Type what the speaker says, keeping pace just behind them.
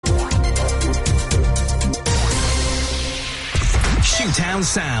Shoetown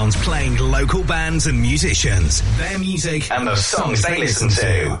Sounds, playing local bands and musicians, their music and the songs they listen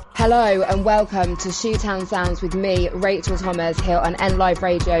to. Hello and welcome to Shoetown Sounds with me, Rachel Thomas, here on NLive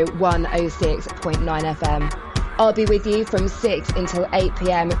Radio 106.9 FM. I'll be with you from 6 until 8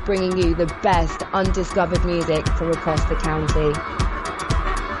 p.m, bringing you the best undiscovered music from across the county.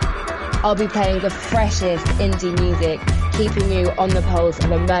 I'll be playing the freshest indie music, keeping you on the pulse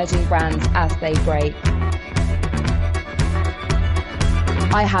of emerging brands as they break.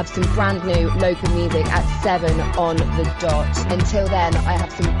 I have some brand new local music at 7 on the dot. Until then, I have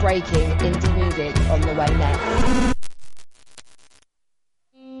some breaking indie music on the way next.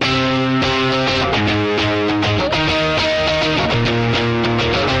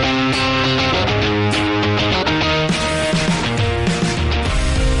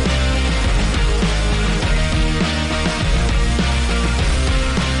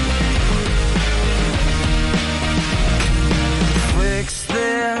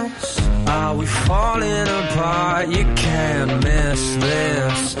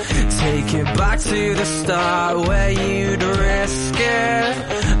 To the start where you'd risk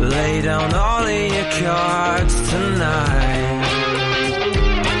it. Lay down all of your cards tonight.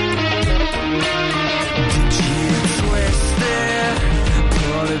 Did you twist it?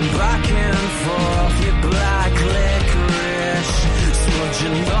 Pull it back and forth. Your black licorice,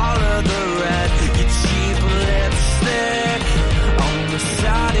 smudging all of the red. Your cheap lipstick on the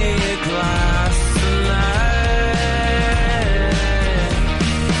side of your glass tonight.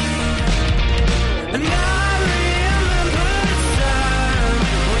 And I remember the time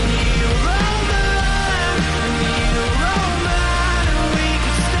when you rolled mine, and we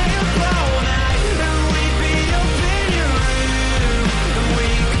could stay up all night, and we'd be up in your room, and we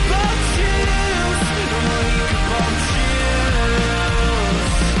could both choose, and we could both choose.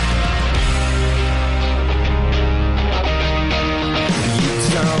 You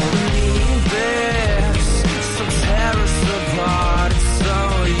don't need this, so tear us apart, it's so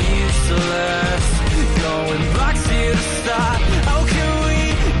useless. Going back to the start, how can we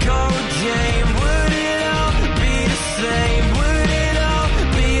go again? Would it all be the same? Would it all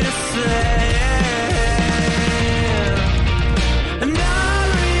be the same? And I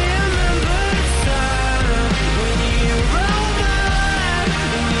remember the time when you rolled mine,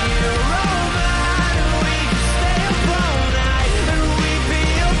 and we could stay up all night, and we'd be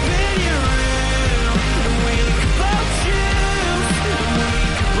up in your room, and we could both choose, and we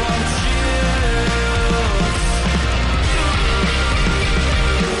could both choose.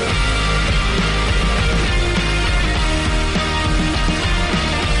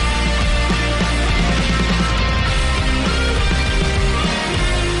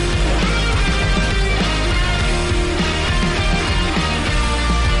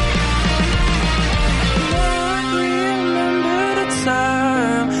 Remember the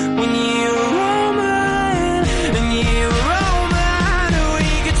time when you rolled mine, and you rolled mine, and we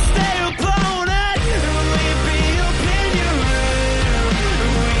could stay up all night, and we'd be up in your room,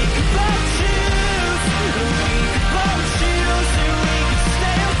 and we could both choose, and we could both choose, and we could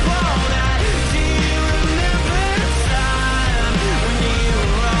stay up all night. Do you remember the time when you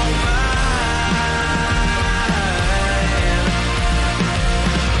rolled mine?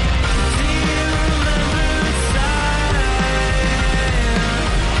 Do you remember the time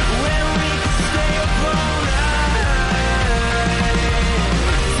when we could stay up all night?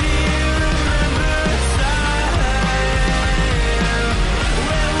 Do you remember the time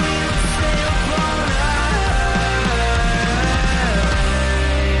when we could stay up all night?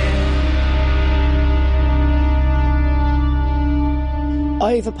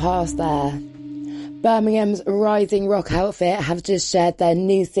 Overpass there. Birmingham's rising rock outfit have just shared their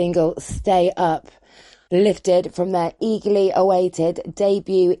new single, Stay Up, lifted from their eagerly awaited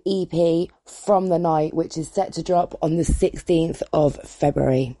debut EP, From the Night, which is set to drop on the 16th of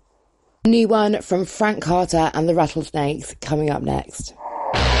February. New one from Frank Carter and the Rattlesnakes coming up next.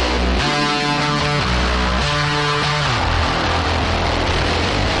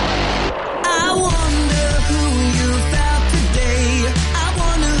 I wonder who you felt today. I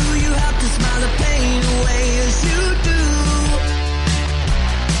wonder who you have to smile the pain away as you do.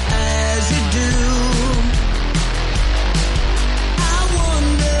 As you do. I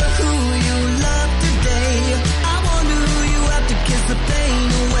wonder who you love today. I wonder who you have to kiss the pain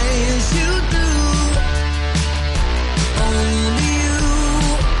away as you do. Only you.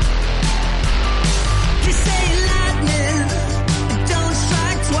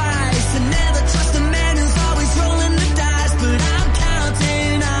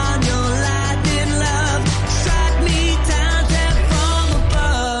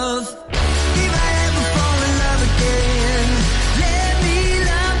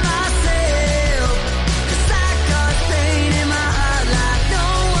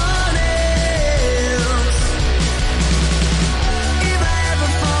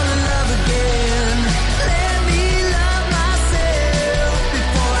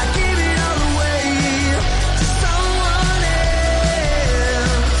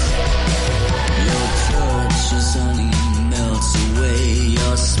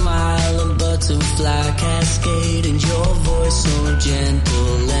 butterfly cascade, and your voice so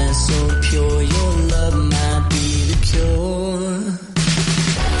gentle and so pure. Your love might be the cure.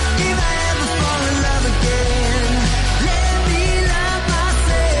 If I ever fall in love again, let me love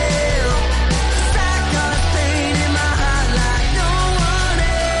myself. 'Cause I cause pain in my heart like no one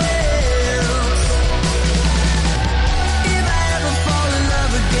else. If I ever fall in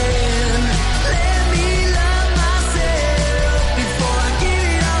love again, let me love myself before I give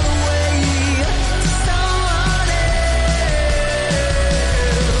it all away to someone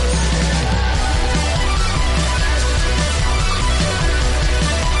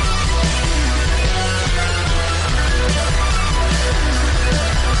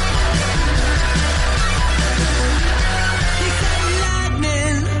They say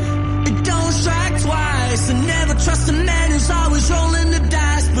lightning, it don't strike twice. I never trust a man who's always rolling the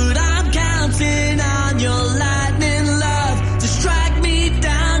dice, but I'm counting on your lightning love to strike me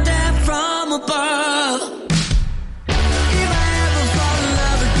down there from above. If I ever fall in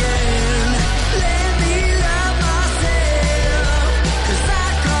love again, let me love myself. 'Cause I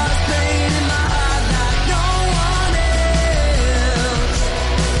cause pain in my heart like no one else.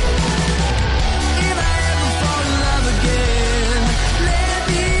 If I ever fall in love again, let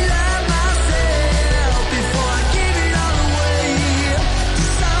me love myself before I give it all away to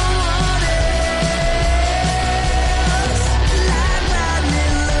someone else. Like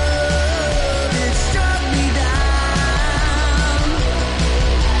lightning love, it struck me down.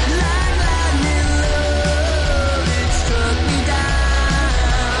 Like lightning love, it struck me down.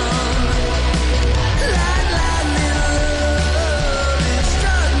 Like lightning love, it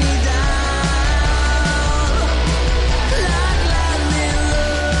struck me down. Like lightning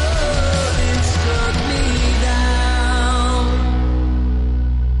love, it struck me down.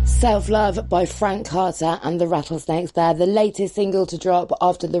 Self-Love by Frank Carter and the Rattlesnakes there, the latest single to drop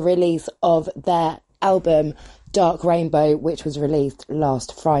after the release of their album Dark Rainbow, which was released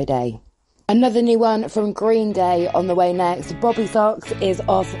last Friday. Another new one from Green Day on the way next. Bobby Sox is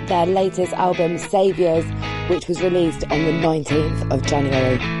off their latest album Saviours, which was released on the 19th of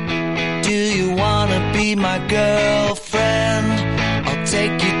January. Do you wanna be my girlfriend? I'll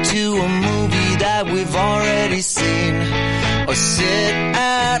take you to a movie that we've already seen. Or sit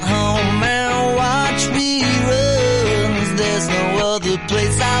at home and watch reruns. There's no other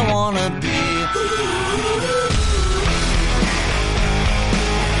place I wanna be.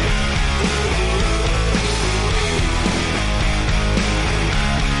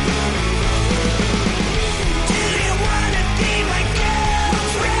 Do you wanna be my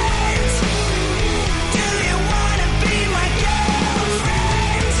girlfriend? Do you wanna be my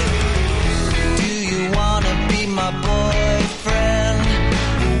girlfriend? Do you wanna be my boyfriend?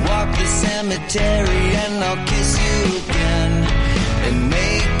 We'll walk the cemetery and I'll kiss you again and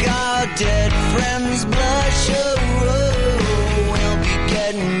make our dead friends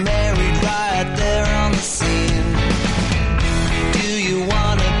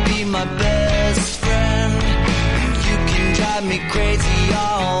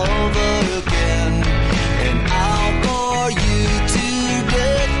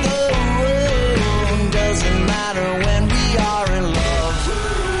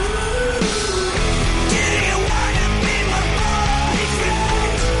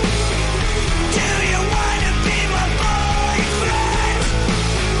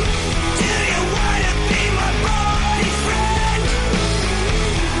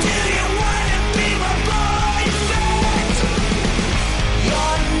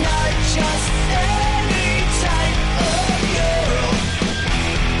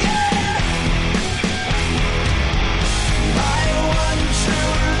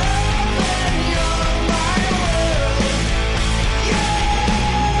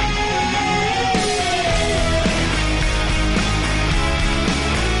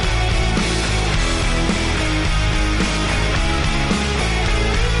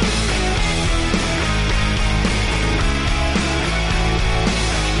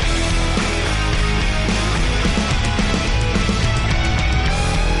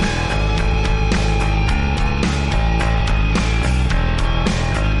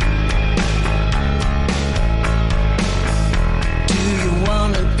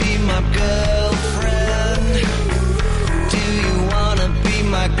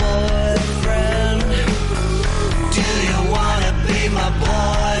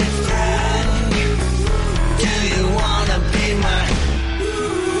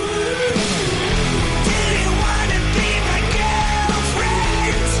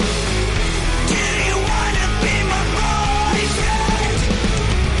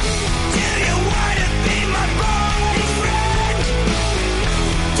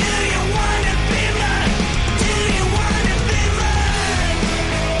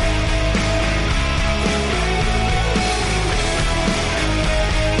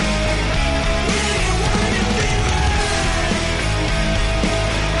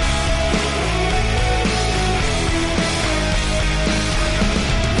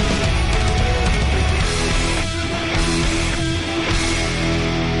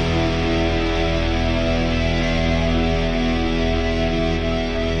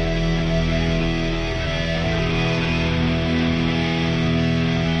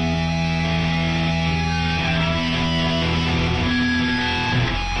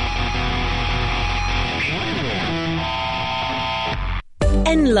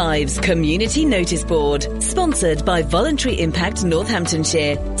N Live's Community Notice Board, sponsored by Voluntary Impact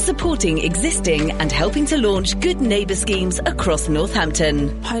Northamptonshire, supporting existing and helping to launch good neighbour schemes across Northampton.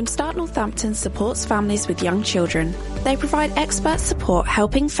 Homestart Northampton supports families with young children. They provide expert support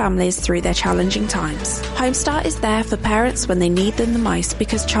helping families through their challenging times. Homestart is there for parents when they need them the most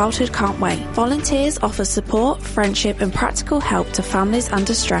because childhood can't wait. Volunteers offer support, friendship and practical help to families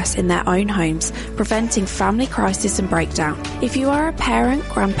under stress in their own homes, preventing family crisis and breakdown. If you are a parent,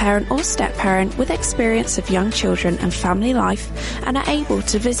 grandparent or step-parent with experience of young children and family life and are able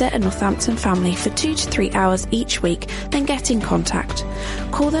to visit a Northampton family for 2 to 3 hours each week, then get in contact.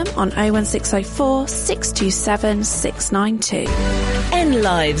 Call them on 01604 627 692. N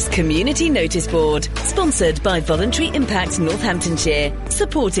Live's Community Notice Board, sponsored by Voluntary Impact Northamptonshire,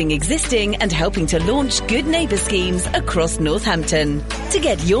 supporting existing and helping to launch good neighbour schemes across Northampton. To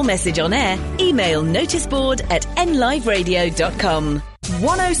get your message on air, email noticeboard@nliveradio.com.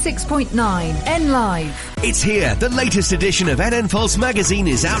 106.9 N Live. It's here. The latest edition of NN Pulse magazine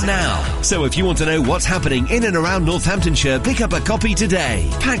is out now. So if you want to know what's happening in and around Northamptonshire, pick up a copy today.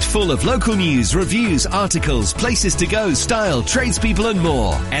 Packed full of local news, reviews, articles, places to go, style, tradespeople and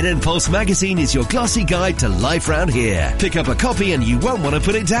more. NN Pulse magazine is your glossy guide to life round here. Pick up a copy and you won't want to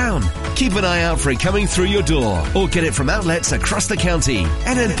put it down. Keep an eye out for it coming through your door or get it from outlets across the county.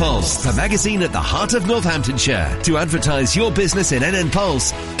 NN Pulse, the magazine at the heart of Northamptonshire. To advertise your business in NN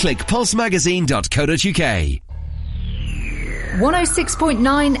Pulse, click pulsemagazine.co.uk.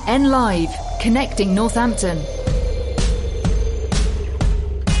 106.9 N Live, connecting Northampton.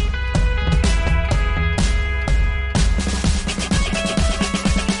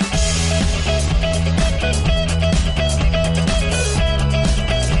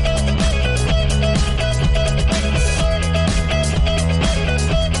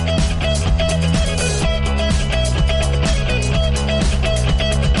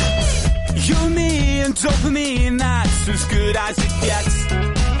 Dopamine, that's as good as it gets.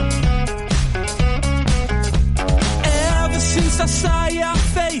 Ever since I saw your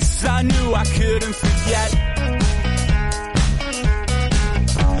face, I knew I couldn't forget.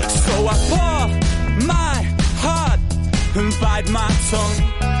 So I pour my heart and bite my tongue.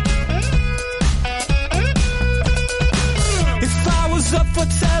 If I was up for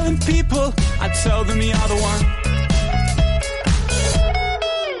telling people, I'd tell them you're the one.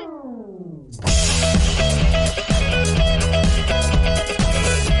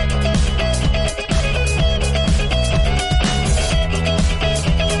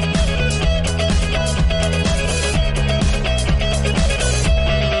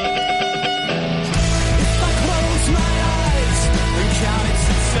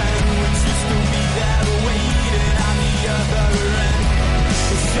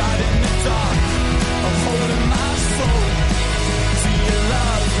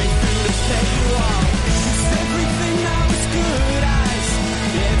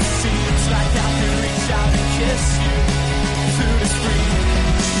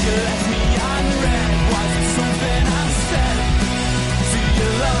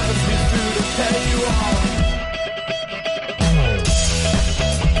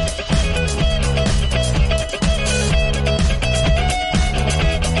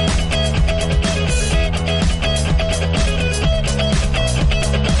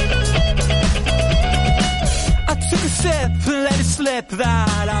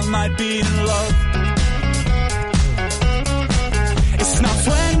 That I might be in love. It's now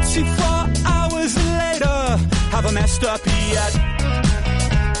 24 hours later. Have I messed up yet?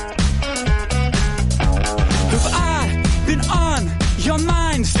 Have I been on your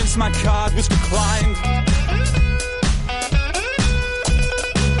mind since my card was declined?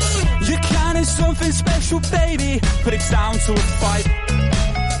 You counted something special, baby. Put it down to a fight.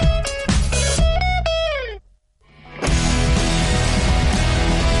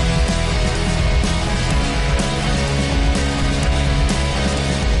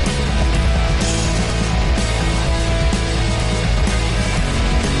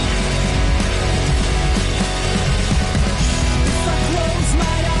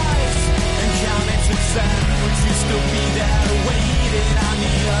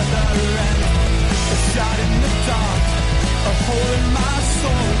 Hole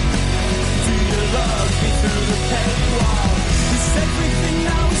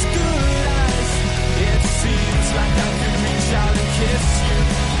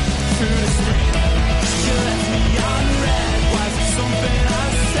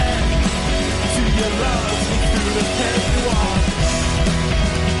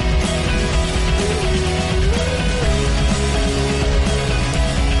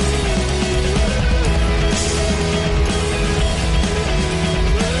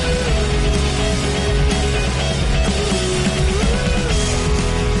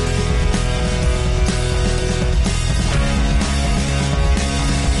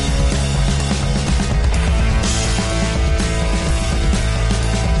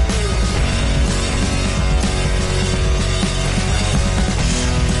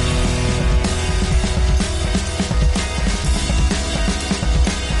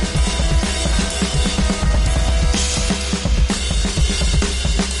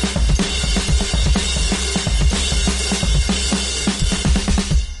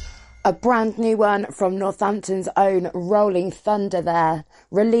A brand new one from Northampton's own Rolling Thunder there.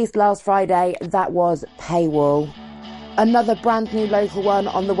 Released last Friday, that was Paywall. Another brand new local one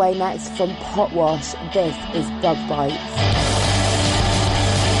on the way next from Potwash. This is Bug Bites.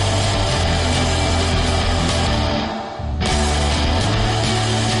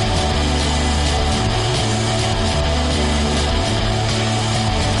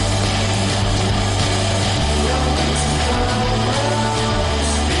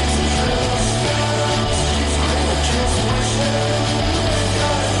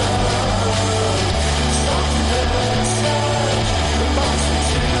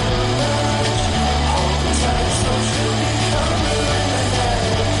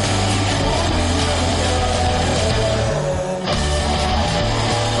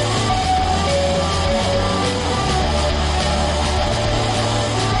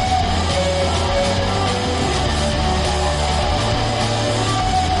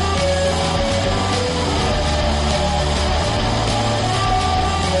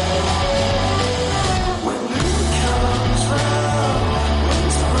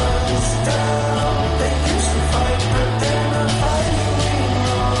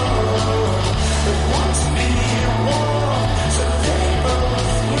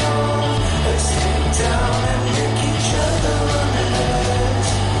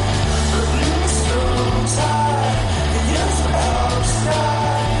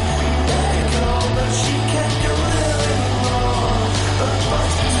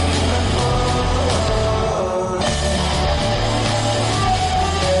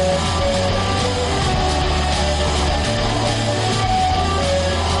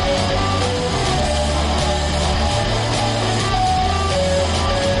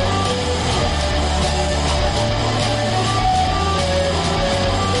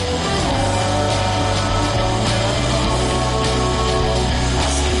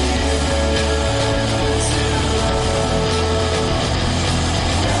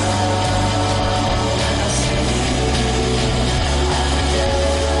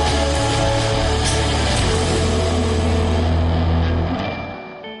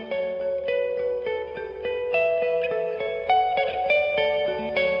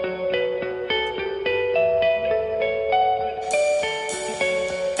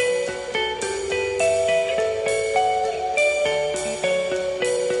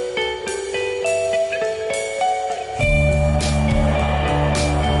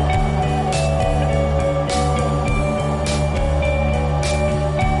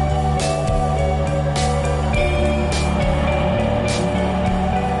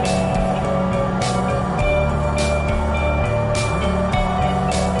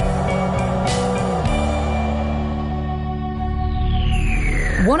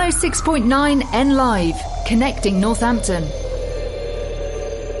 .9 N Live, connecting Northampton.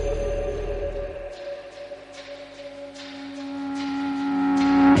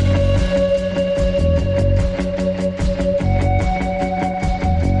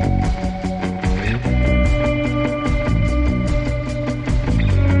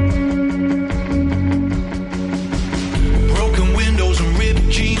 Broken windows and ripped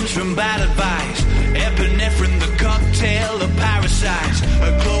jeans from bad advice. Epinephrine, the cocktail of parasites.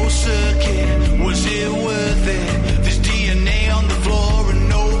 A closed circuit, was it worth it? There's DNA on the floor and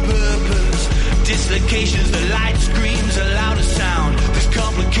no purpose. Dislocations, the light screams a louder sound. There's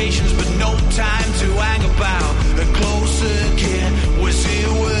complications but no time to hang about. A closed circuit, was it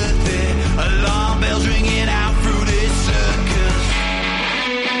worth it? Alarm bells ringing out through this circus.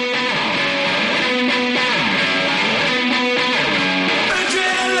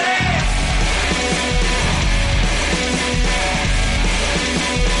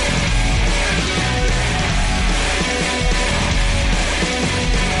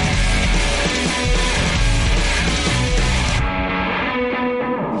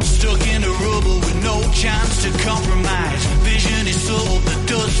 Chance to compromise. Vision is subtle, the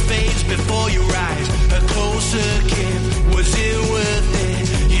dust fades before your eyes. A closed circuit, was it worth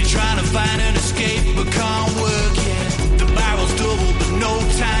it? You're trying to find an escape but can't work it. The barrel's double but no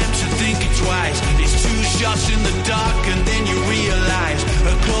time to think it twice. It's two shots in the dark and then you realize.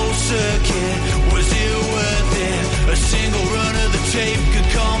 A closed circuit, was it worth it? A single run of the tape could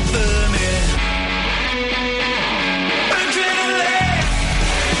confirm it.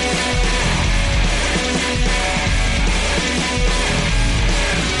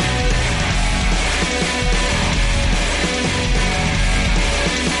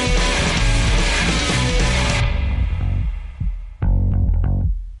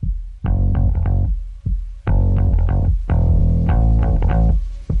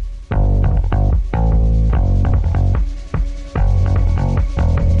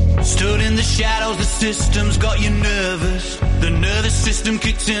 system's got you nervous. The nervous system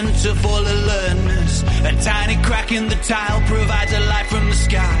kicks into full alertness. A tiny crack in the tile provides a light from the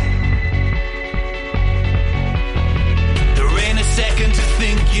sky. There ain't a second to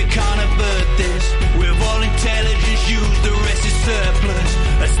think, you can't avert this. With all intelligence used, the rest is surplus.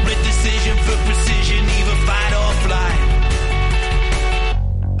 A split decision for precision, either fight or flight.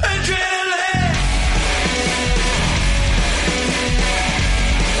 Adrenaline!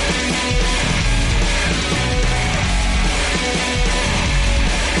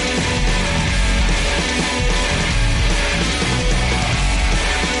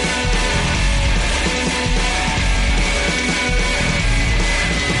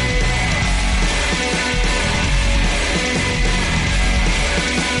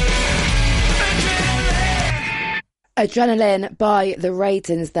 Adrenaline by The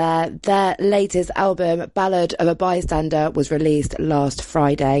Ratings there. Their latest album, Ballad of a Bystander, was released last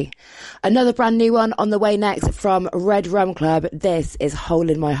Friday. Another brand new one on the way next from Red Rum Club. This is Hole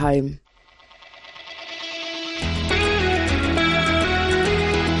in My Home.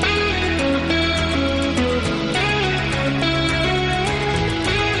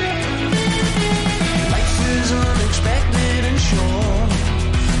 Life is unexpected and short.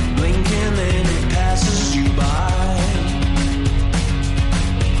 Blinking and it passes you by.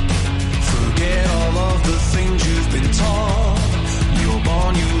 Forget all of the things you've been taught. You're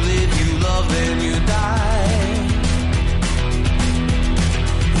born, you live, you love, then you die.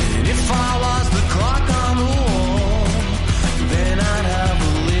 And if I was the clock on the wall, then I'd have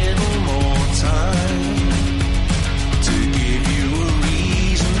a little more time to give you a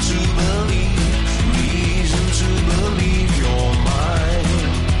reason to believe you're mine.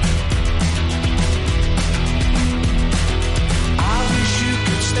 I wish you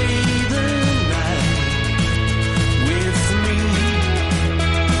could stay the night with me.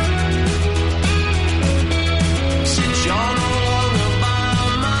 Since you're no longer by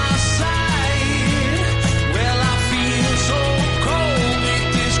my side, well, I feel so cold with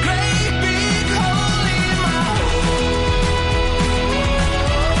this great big hole in my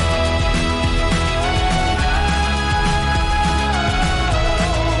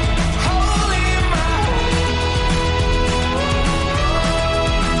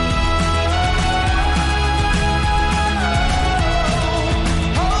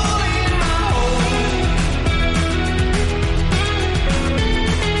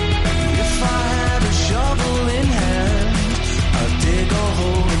If I had a shovel in hand, I'd dig a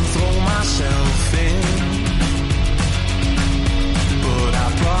hole and throw myself in. But I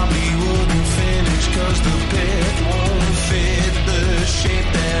probably wouldn't finish, 'cause the pit won't fit the shape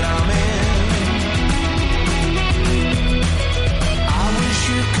that I'm in. I wish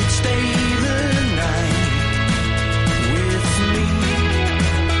you could stay the night with me.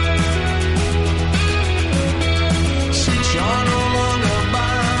 Since you're no longer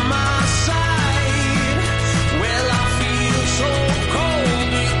by my side, well, I feel so cold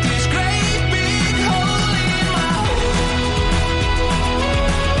with this great big hole in my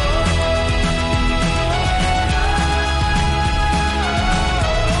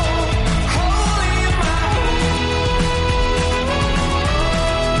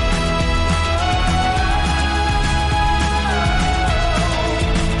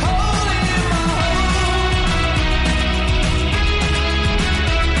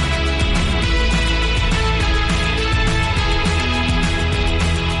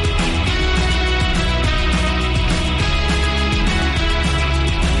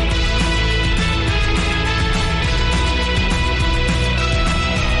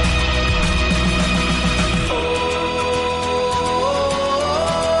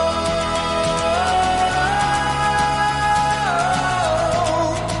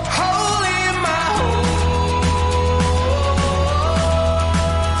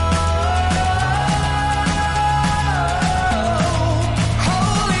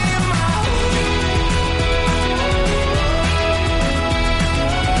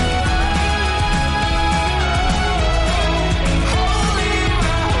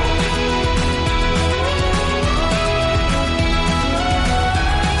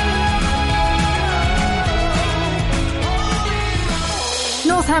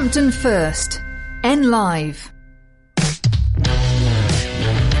Northampton first. N Live.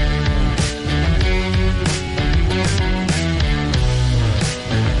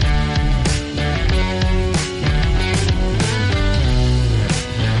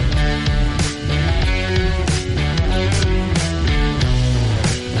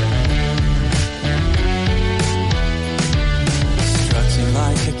 Strutting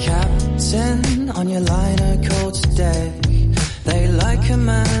like a captain on your liner coat today. They like a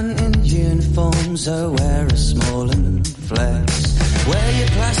man in uniform arms, oh, wear a small and flex. Wear your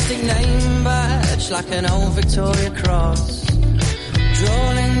plastic name badge like an old Victoria Cross.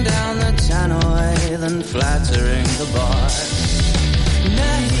 Drawing down the tannoy, then flattering the boss.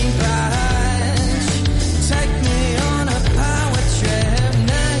 Name badge, take me on a power trip.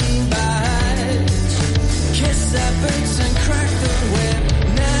 Name badge, kiss their boots and crack the whip.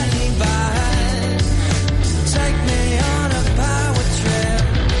 Name badge, take me on a power trip.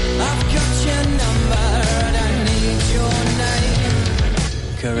 I've got your number, I don't need your name.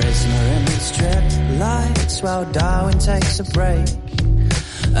 Charisma in the strip lights while Darwin takes a break.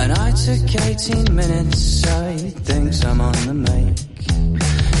 And I took 18 minutes, so he thinks I'm on the make.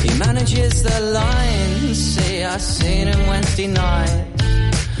 He manages the lines, see I seen him Wednesday night.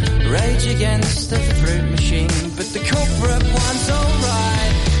 Rage Against the Fruit Machine, but the corporate one's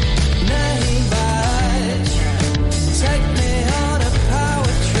alright. Name badge, take me on a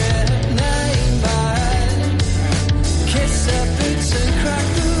power trip. Name badge, kiss her boots and crack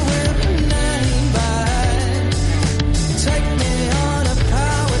the whip. Name badge, take me on a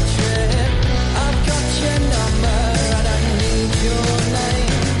power trip. I've got your number, I don't need your name.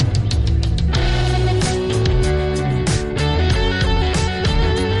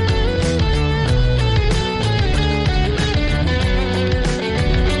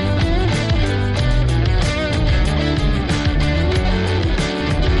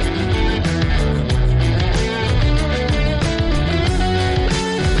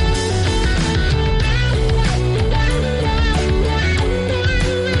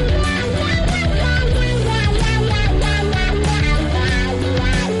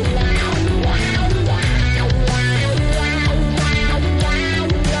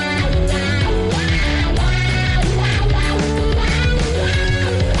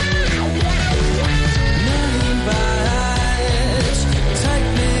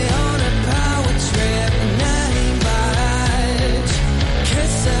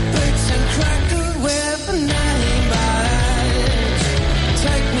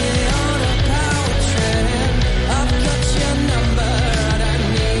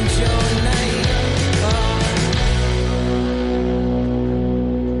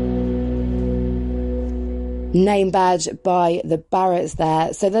 Name Badge by the Barretts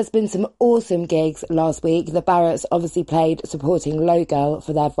there. So there's been some awesome gigs last week. The Barretts obviously played supporting Low Girl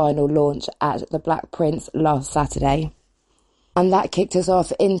for their vinyl launch at the Black Prince last Saturday. And that kicked us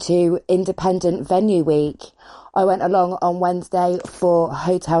off into Independent Venue Week. I went along on Wednesday for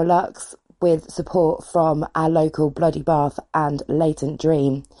Hotel Lux with support from our local Bloody Bath and Latent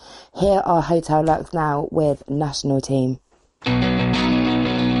Dream. Here are Hotel Lux now with National Team.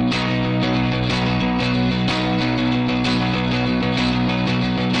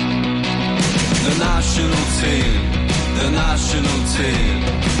 The national team.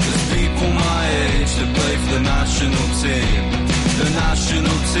 There's people my age that play for the national team. The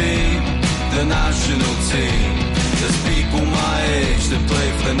national team, the national team. There's people my age that play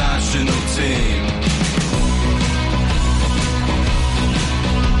for the national team.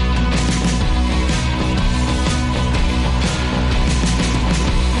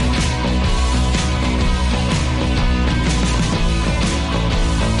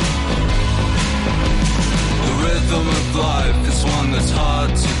 Life is one that's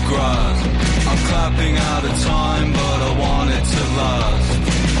hard to grasp. I'm clapping out of time, but I want it to last.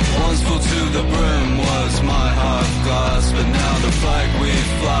 Once full to the brim was my half glass, but now the flag we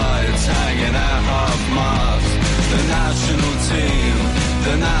fly, it's hanging at half mast. The national team,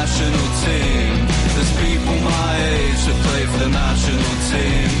 the national team. There's people my age that play for the national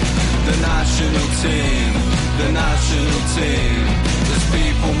team. The national team, the national team. There's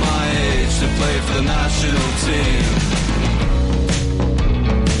people my age that play for the national team.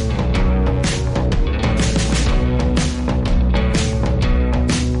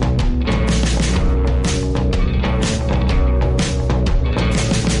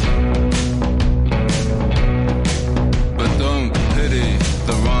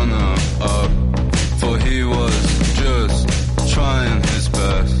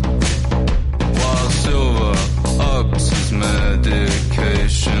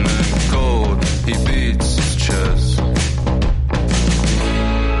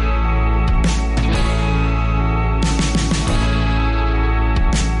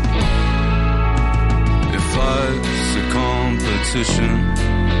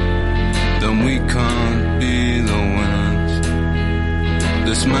 Then we can't be the winners.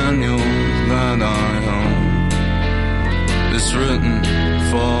 This manual that I own is written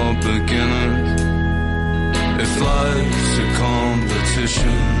for beginners. If life's a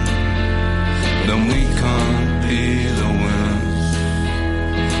competition, then we can't be the winners.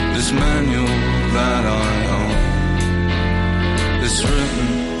 This manual that I own. It's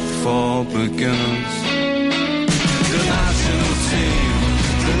written for beginners. The national team,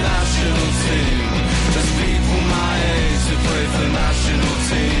 the national team. There's people my age who play for the national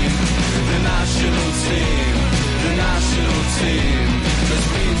team. The national team, the national team. There's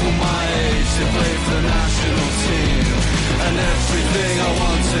people my age who play for the national team. And everything I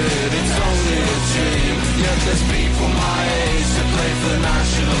wanted, it's only a dream. Yet there's people my age who play for the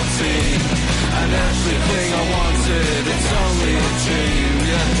national team. And everything I wanted, it's only a dream.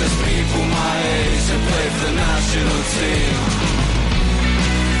 Yet there's people my age who play for the national team.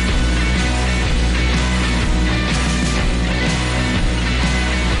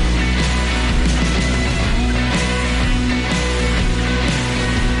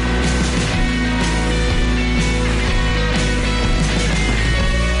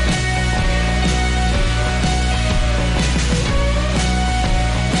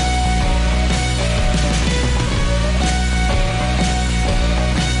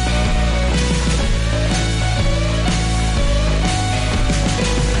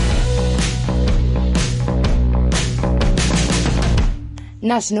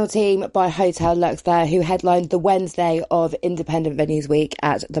 National Team by Hotel Lux there, who headlined the Wednesday of Independent Venues Week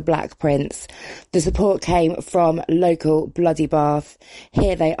at the Black Prince. The support came from local Bloody Bath.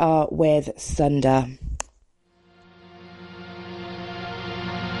 Here they are with Sunder.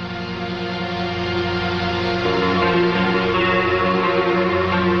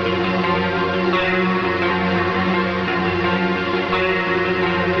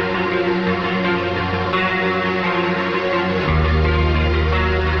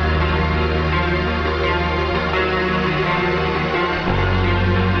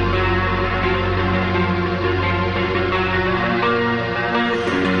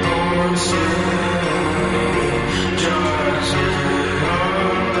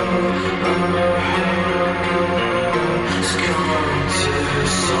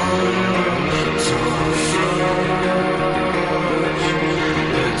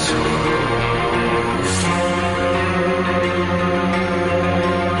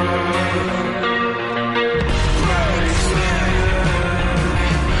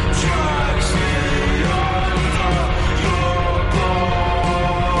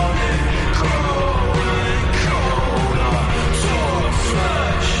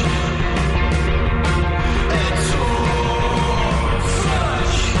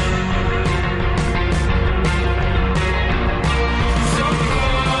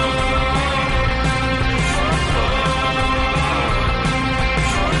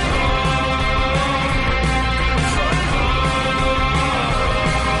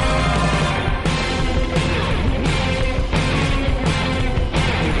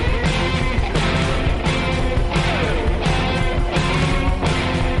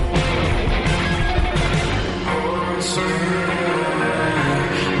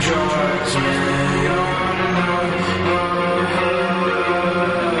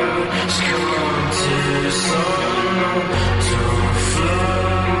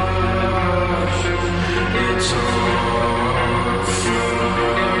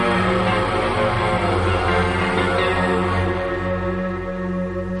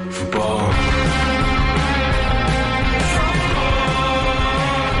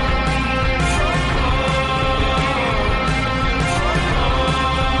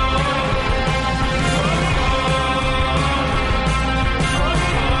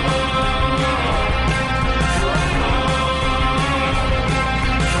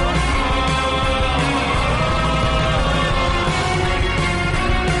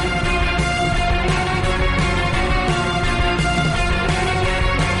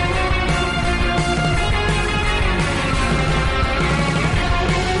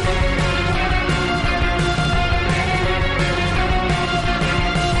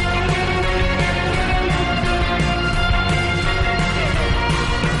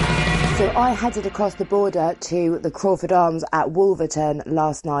 I headed across the border to the Crawford Arms at Wolverton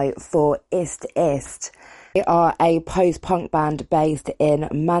last night for Ist Ist. They are a post-punk band based in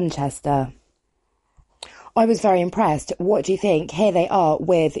Manchester. I was very impressed. What do you think? Here they are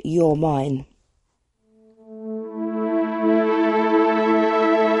with You're Mine.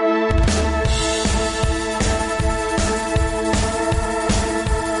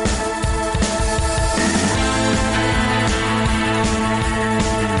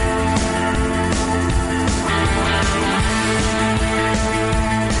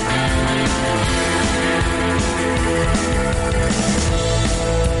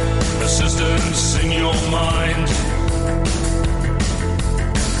 In your mind,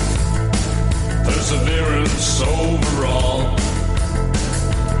 perseverance overall.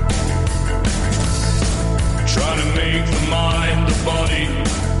 mind, a body.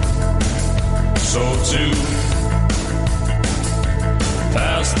 So to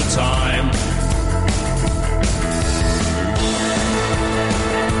pass the time.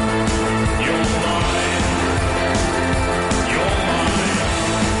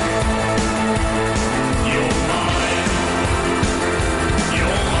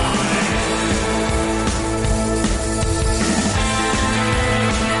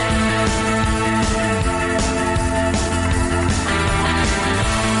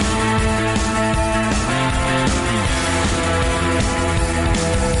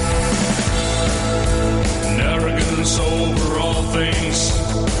 Over all things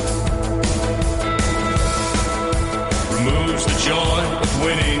removes the joy of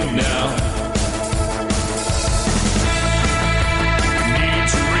winning now. Need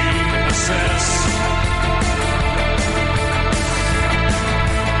to reassess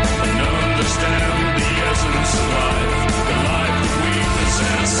and understand the essence of life, the life that we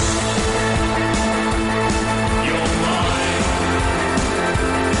possess. You're mine,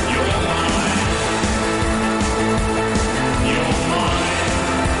 you're mine. You're mine,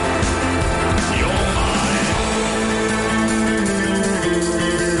 you're mine.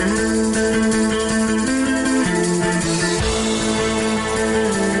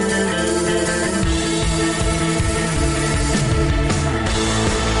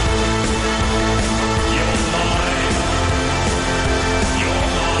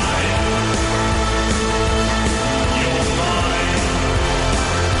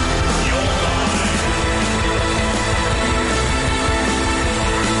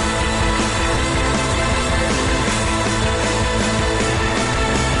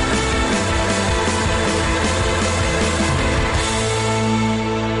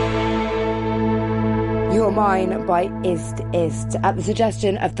 You're Mine by Ist. At the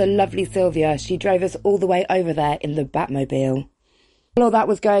suggestion of the lovely Sylvia, she drove us all the way over there in the Batmobile. While all that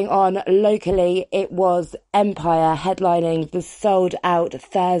was going on locally, it was Empire headlining the sold-out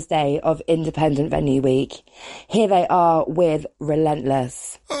Thursday of Independent Venue Week. Here they are with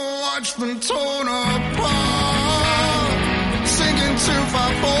Relentless. Watch them torn apart, sinking too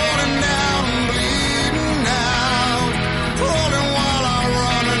far, falling down and bleeding out, crawling while I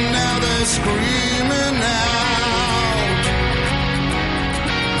run and now they're screaming out.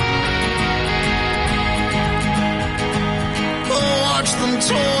 Watch them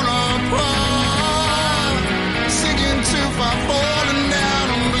torn apart, sinking too far, falling down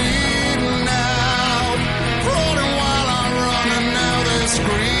and bleeding out, crawling while I run and now they're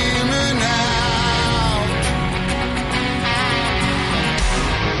screaming out.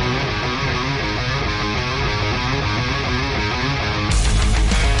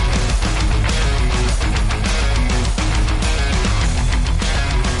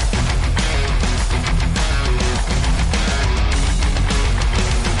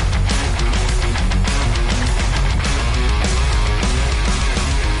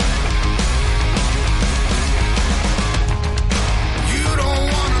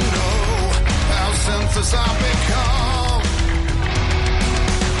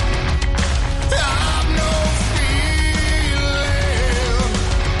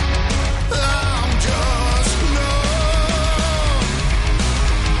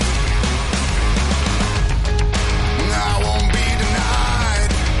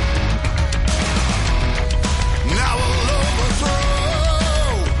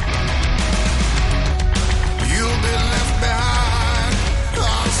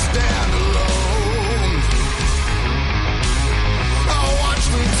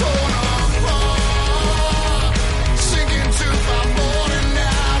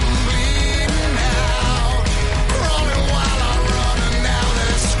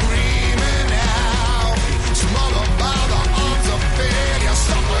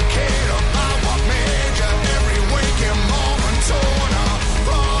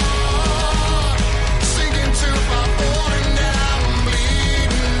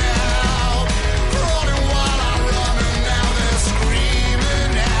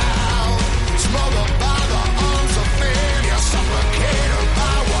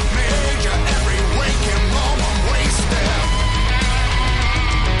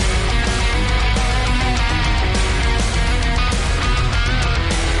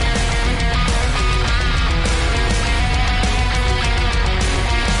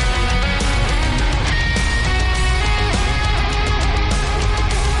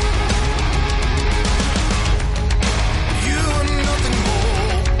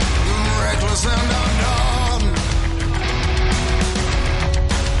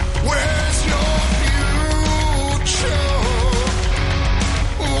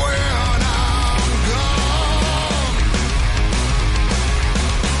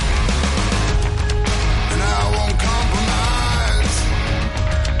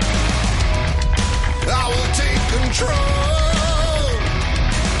 control.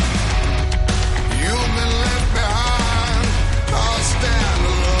 You've been left behind, I'll stand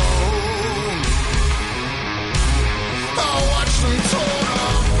alone. I'll watch them torn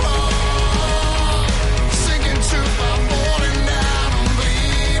apart, sinking too far, falling down, I'm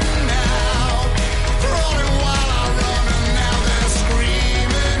bleeding out, crawling while I run, and now they're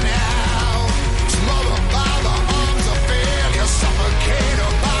screaming out. Smothered by the arms of failure,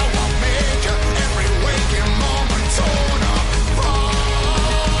 suffocated by what made you. Every waking moment torn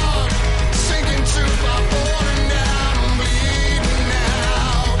apart, sinking too far, falling down, I'm bleeding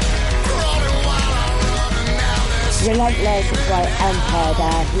out, crawling while I run, and now they're Relentless by Empire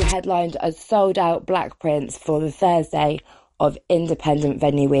there, who headlined a sold-out Black Prince for the Thursday of Independent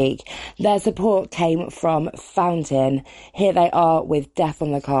Venue Week. Their support came from Fountain. Here they are with Death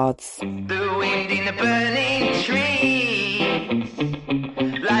on the Cards. The wind in the burning trees,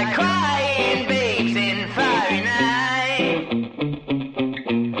 like crying babes in fiery night.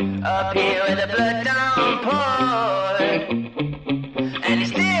 Up here where the blood don't pour, and he's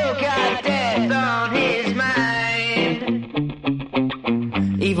still got death on his mind.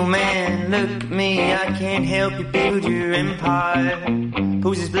 Evil man, look at me, I can't help you build your empire.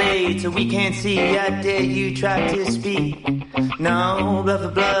 Pulls his blade so we can't see, I dare you try to speak. No, blood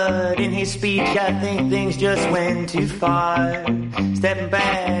for blood in his speech, I think things just went too far. Stepping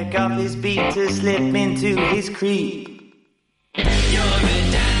back off his beat to slip into his creep. You're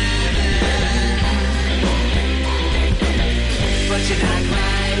a diamond, but you're not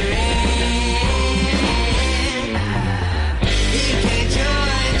quite red. You can't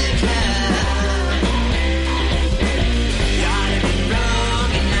join the club. Your heart has been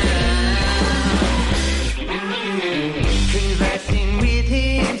broken now. Conversing with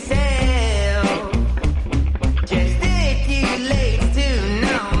himself, gesticulates to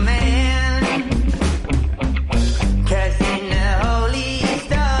no man. Casting the holy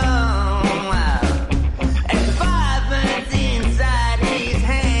stone, wow, and the fire burns inside his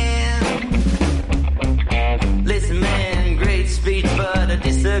hand. Listen, man, great speech, but I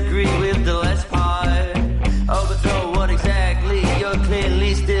disagree with the last part. Overthrow what exactly? You're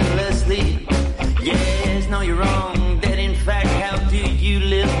clearly still asleep. Yes, no, you're wrong. That in fact, how do you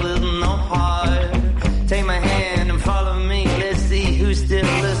live with no heart? Take my hand and follow me. Let's see who's still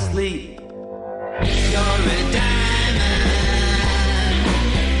asleep. You're a diamond,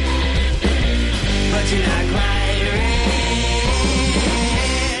 but you're not quite red.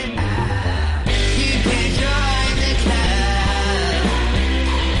 You can't join the club.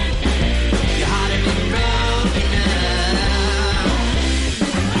 Your heart has been broken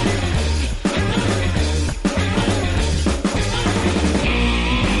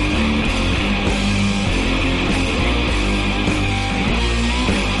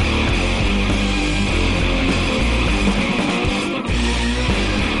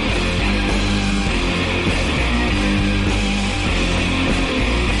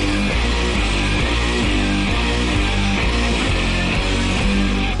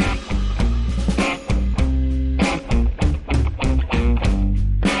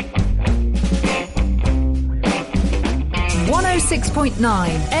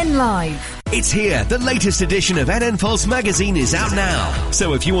N Live. It's here. The latest edition of NN Pulse magazine is out now.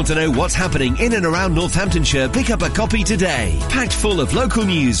 So if you want to know what's happening in and around Northamptonshire, pick up a copy today. Packed full of local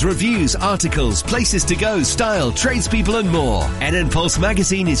news, reviews, articles, places to go, style, tradespeople and more. NN Pulse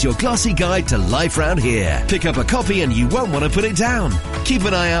magazine is your glossy guide to life round here. Pick up a copy and you won't want to put it down. Keep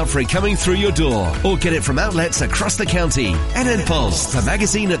an eye out for it coming through your door or get it from outlets across the county. NN Pulse, the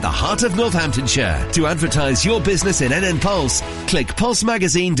magazine at the heart of Northamptonshire. To advertise your business in NN Pulse, click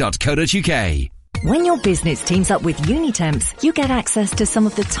pulsemagazine.co.uk. When your business teams up with Unitemps, you get access to some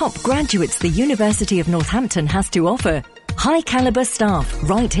of the top graduates the University of Northampton has to offer. High caliber staff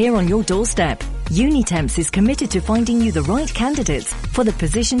right here on your doorstep. Unitemps is committed to finding you the right candidates for the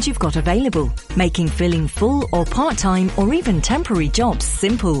positions you've got available, making filling full or part-time or even temporary jobs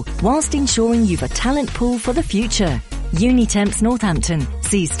simple, whilst ensuring you've a talent pool for the future. Unitemps Northampton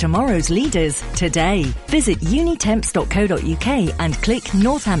sees tomorrow's leaders today. Visit unitemps.co.uk and click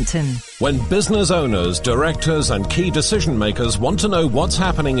Northampton. When business owners, directors and key decision makers want to know what's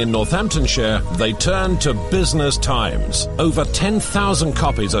happening in Northamptonshire, they turn to Business Times. Over 10,000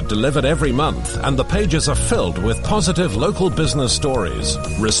 copies are delivered every month and the pages are filled with positive local business stories.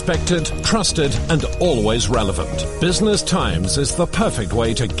 Respected, trusted and always relevant. Business Times is the perfect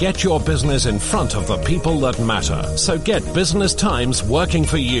way to get your business in front of the people that matter. So get Business Times working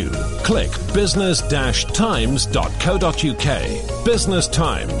for you. Click business-times.co.uk. Business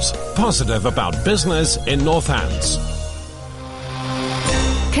Times. Positive about business in Northants.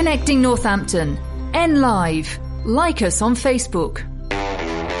 Connecting Northampton. N Live. Like us on Facebook.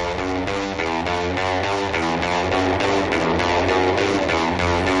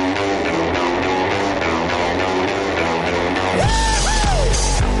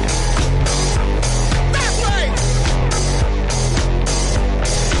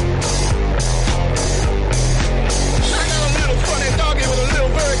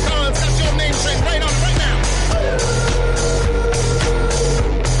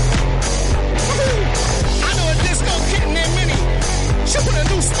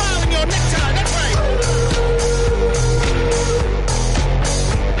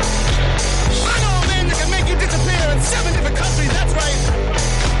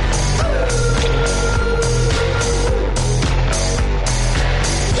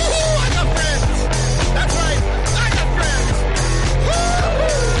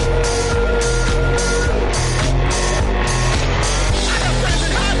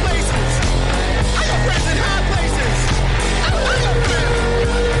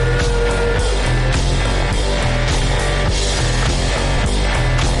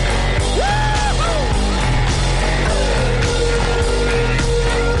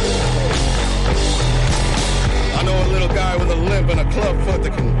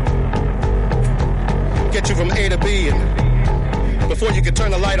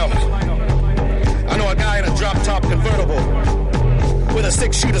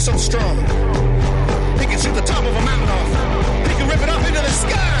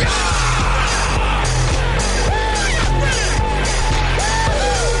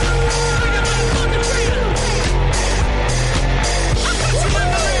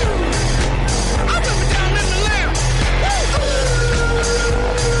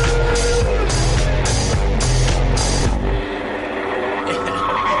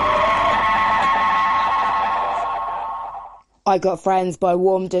 I Got Friends by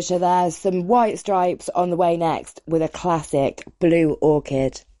Warm Disher there. Some White Stripes on the way next with a classic, Blue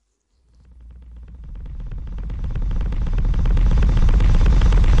Orchid.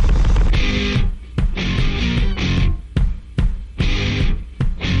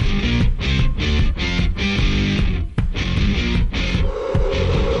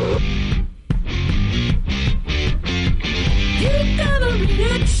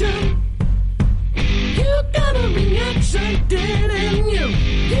 Didn't you?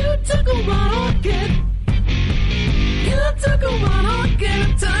 You took a wild orchid. You took a wild orchid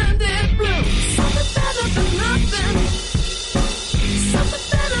and turned it blue. Something better than nothing. Something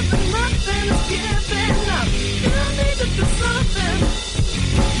better than nothing is giving up. You need to do something.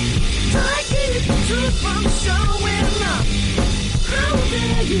 Try to keep the truth from showing up. How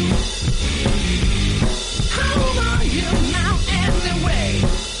dare you? How are you now anyway?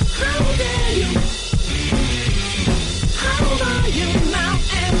 How dare you? How are you now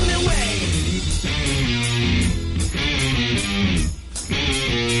anyway?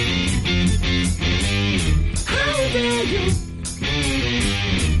 How dare you?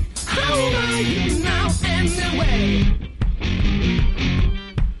 How are you now anyway?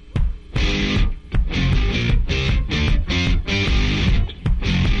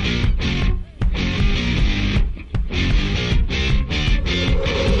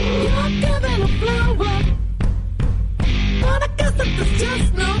 You're giving a flower, but I guess that there's just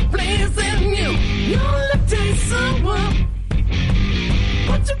no place in you. Your lip tastes sour,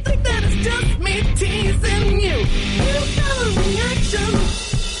 but you think that it's just me teasing you. You got a reaction.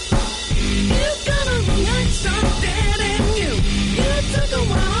 You got a reaction, didn't you? You took a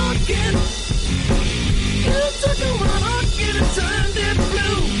wild orchid. You took a wild orchid and turned it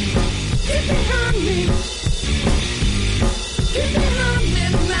blue. Get behind me. Get behind me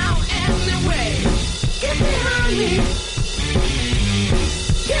now anyway. Get behind me.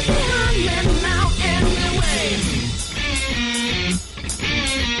 Get behind me now anyway.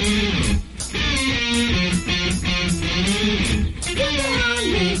 Get behind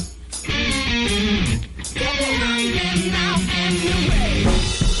me. Get behind me now anyway.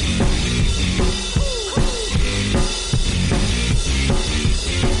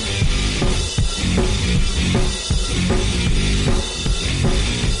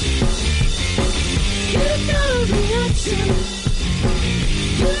 You got a reaction.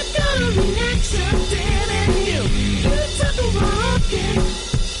 You got a reaction, didn't you? You took a wild orchid.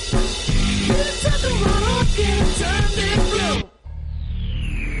 You took a wild orchid and turned it blue.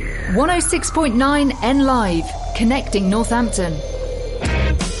 106.9 N Live, connecting Northampton.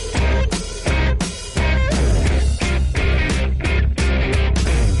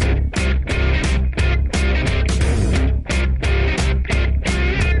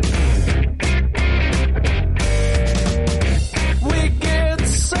 We get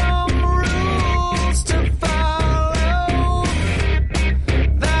some rules to follow.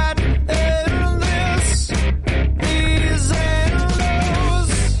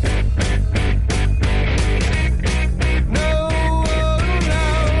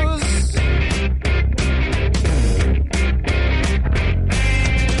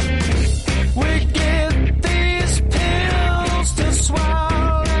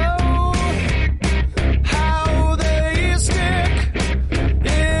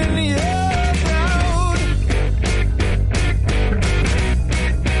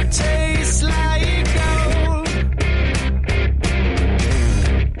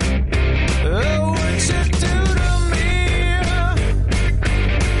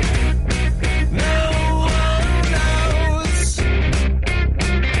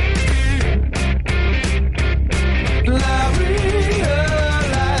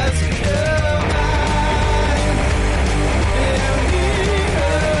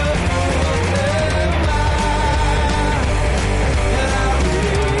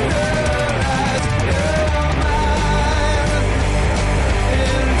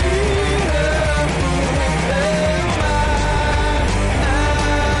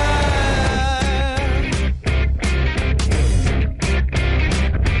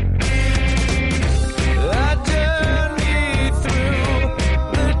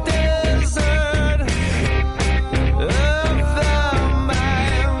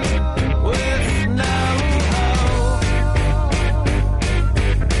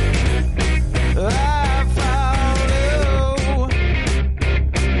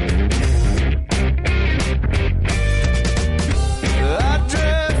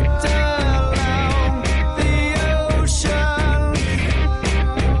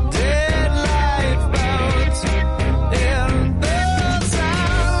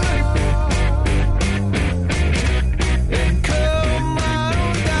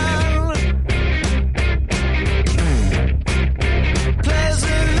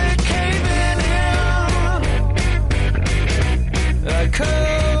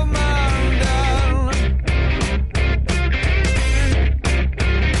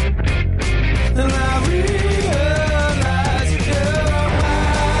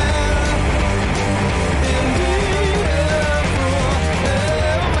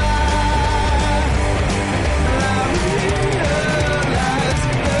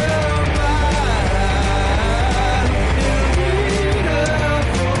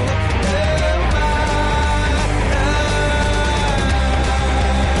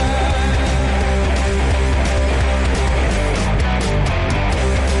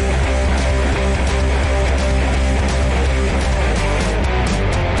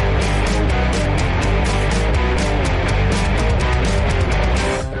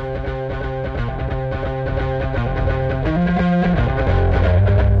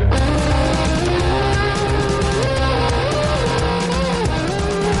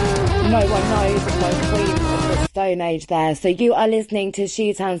 Music by Queens of the Stone Age there. So you are listening to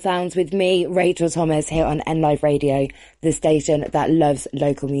Shoetown Sounds with me, Rachel Thomas, here on NLive Radio, the station that loves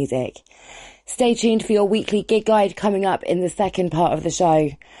local music. Stay tuned for your weekly gig guide coming up in the second part of the show.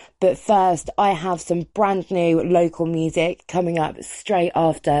 But first, I have some brand new local music coming up straight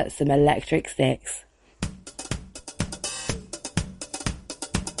after some Electric Six.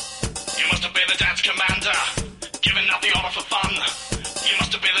 You must have been the dance commander, giving out the order for fun. You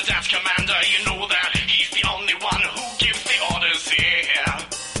must have been the dance commander, you know that he's the only one who gives the orders here.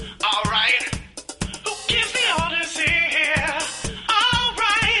 Alright, who gives the orders here?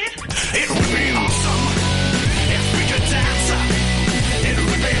 Alright, it would be awesome if we could dance. It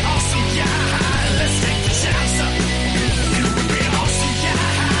would be awesome, yeah, let's take the chance. It would be awesome,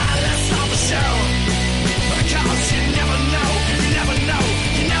 yeah, let's start the show. Because you never know, you never know,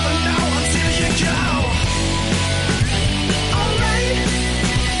 you never know until you go.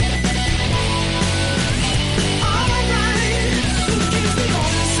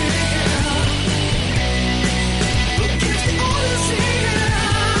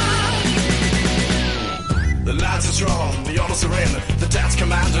 The lads are strong, the orders are in. The dance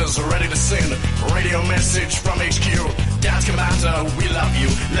commanders are ready to sin. Radio message from HQ. Dance commander, we love you.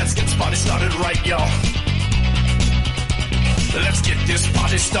 Let's get this party started right, y'all. Let's get this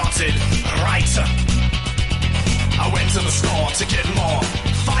party started right. I went to the store to get more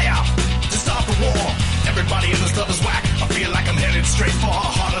fire to start the war. Everybody in this club is whack. I feel like I'm headed straight for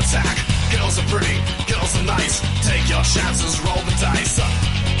a heart attack. Girls are pretty, girls are nice. Take your chances, roll the dice.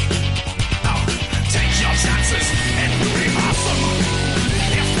 Take your chances, it would be awesome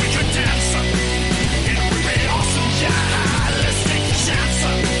if we could dance. It would be awesome, yeah, let's take a chance.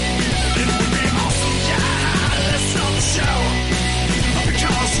 It would be awesome, yeah, let's start the show.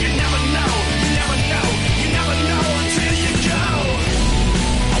 Because you never know, you never know, you never know until you go.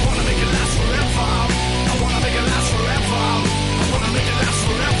 I wanna make it last forever. I wanna make it last forever. I wanna make it last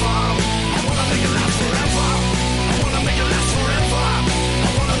forever. I wanna make it last forever. I wanna make it last forever.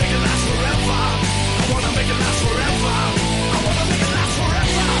 I wanna make it last forever. I wanna make it last forever. I wanna make it last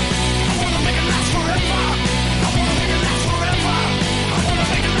forever. I wanna make it last forever. I wanna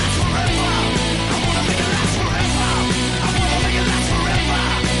make it last forever. I wanna make it last forever. I wanna make it last forever. I wanna make it last forever.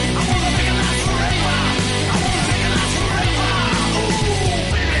 I wanna make it last forever. I wanna make it last forever. Ooh,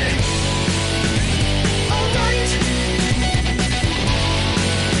 baby. All right.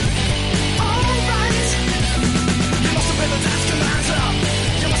 All right. You must have been the dance commander.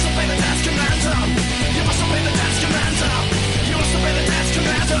 You must have been the dance commander. You must have been the dance commander. You must have been the dance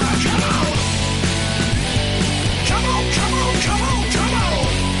commander. Come on. Come on, come on, come on, come on.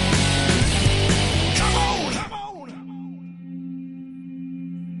 Come on. Come on.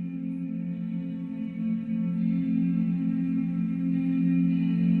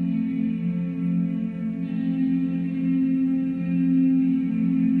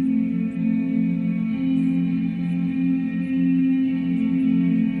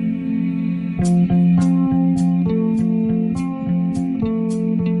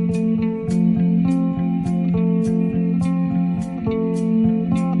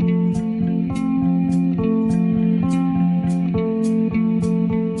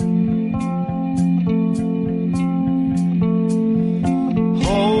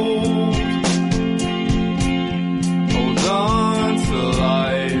 Hold on to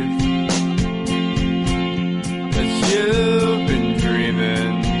life, 'cause you've been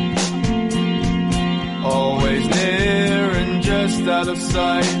dreaming, always near and just out of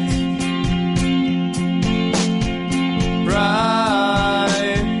sight.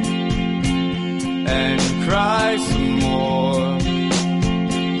 Bright and cry some more.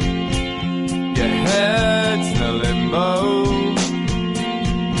 Your head's in a limbo,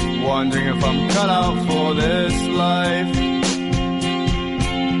 wondering if I'm cut out for this life.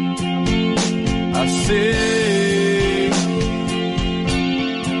 I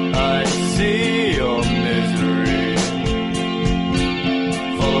see your misery,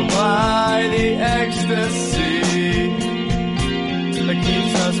 followed by the ecstasy that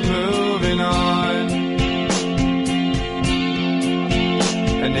keeps us moving on.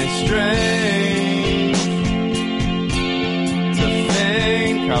 And it's strange to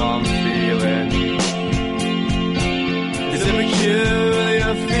think I'm feeling. It's a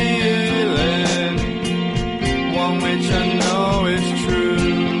peculiar feeling, one which I know is true.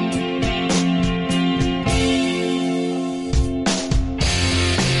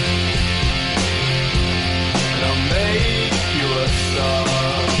 And I'll make you a star,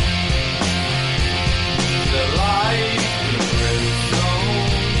 the light in a brimstone.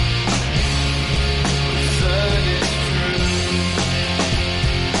 Certain it's true.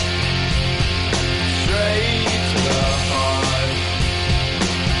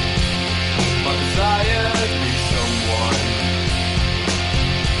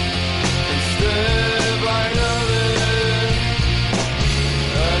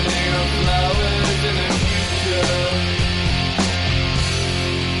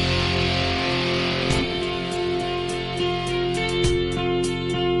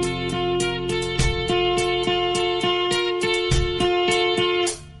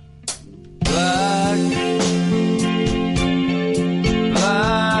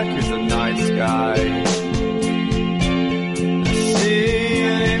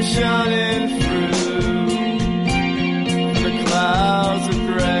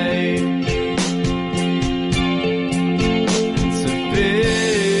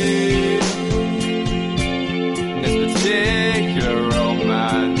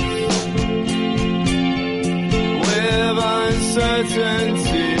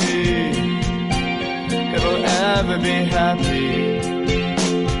 uncertainty if I'll ever be happy.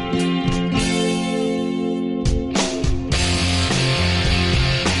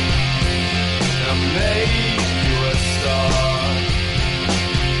 I'll make you a star,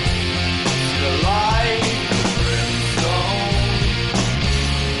 the light, the brimstone.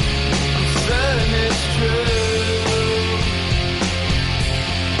 I'm certain it's true,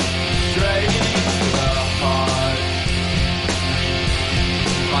 straight to the heart.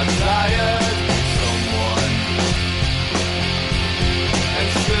 I'm tired of someone, and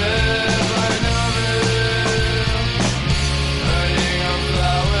still I know earning our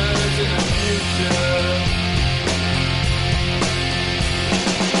flowers in the future.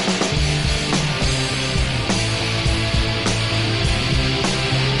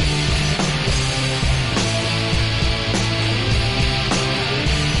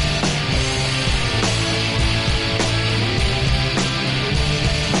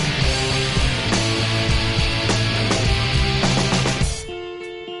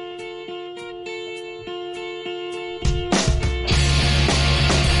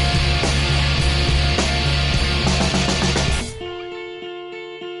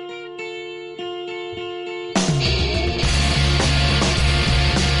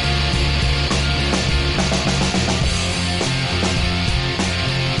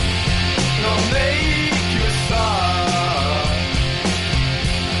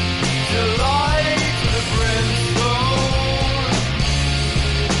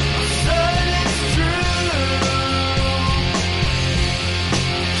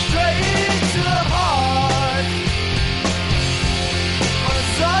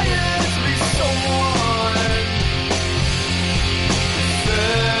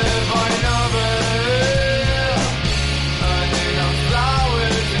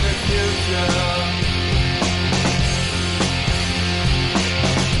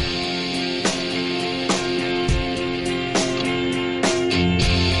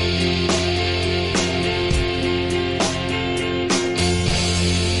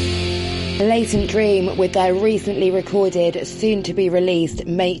 Latent Dream with their recently recorded, soon to be released,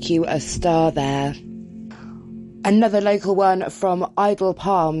 Make You a Star there. Another local one from Idle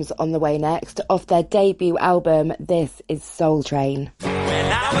Palms on the way next. Off their debut album, this is Soul Train. When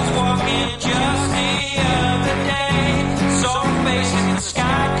I was walking just the other day, saw a face in the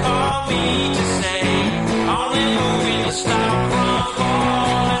sky called me to say, only moving to stop from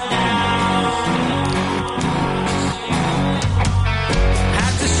falling down.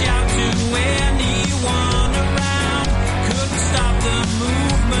 Had to shout to anyone around, couldn't stop the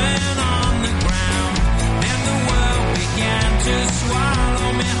movement on the ground. Then the world began to swallow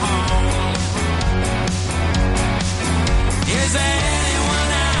me whole. Is there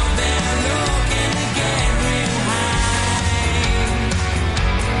anyone out there looking to get me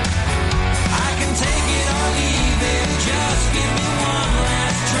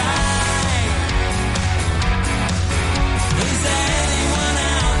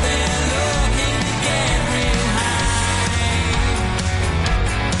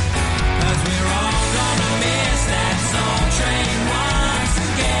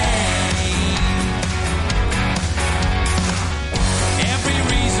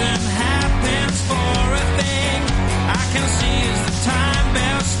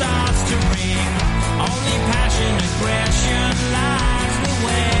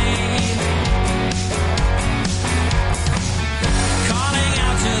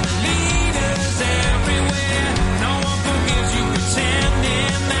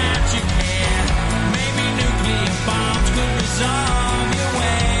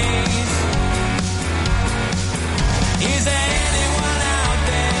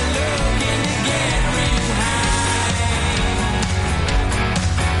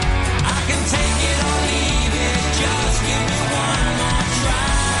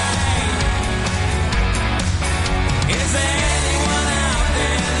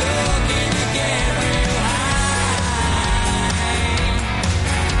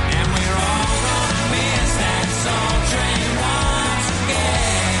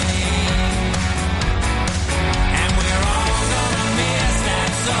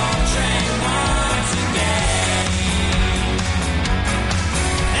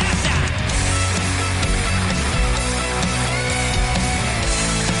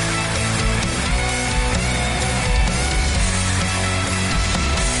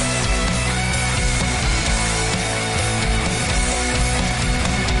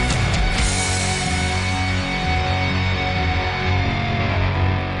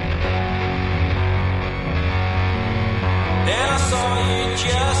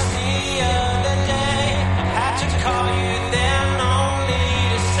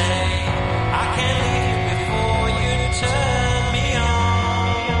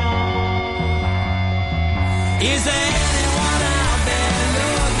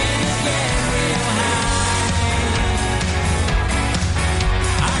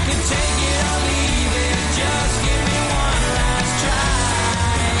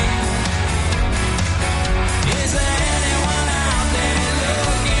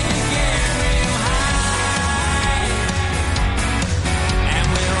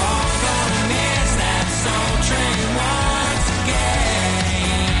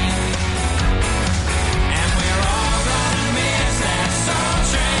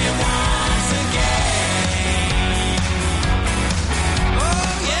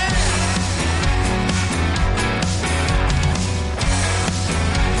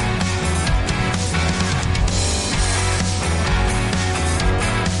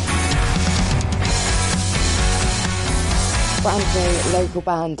Brand new local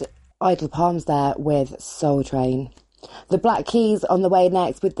band Idle Palms there with Soul Train. The Black Keys on the way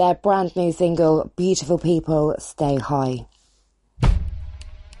next with their brand new single Beautiful People Stay High.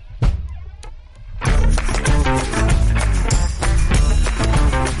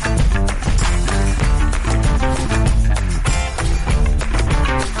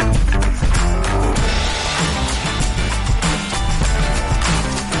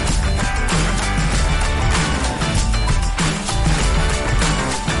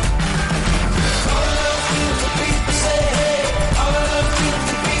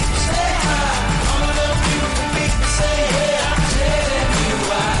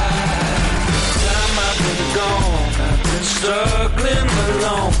 Struggling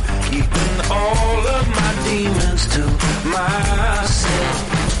alone, keeping all of my demons to myself.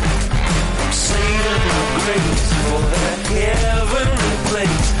 I'm saving my grace for that heavenly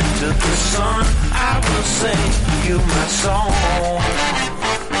place. To the sun I will sing you my song.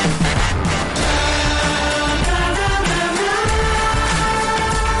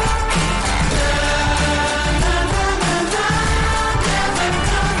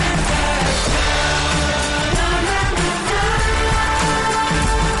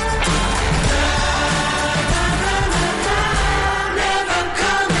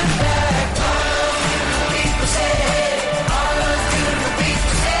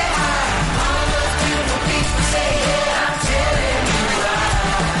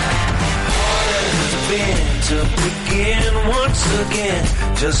 To begin once again,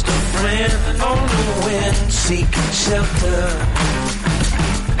 just a friend on the wind, seeking shelter.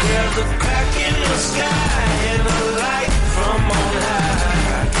 There's a crack in the sky and a light from on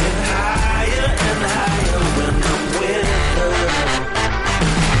high, get higher and higher when the wind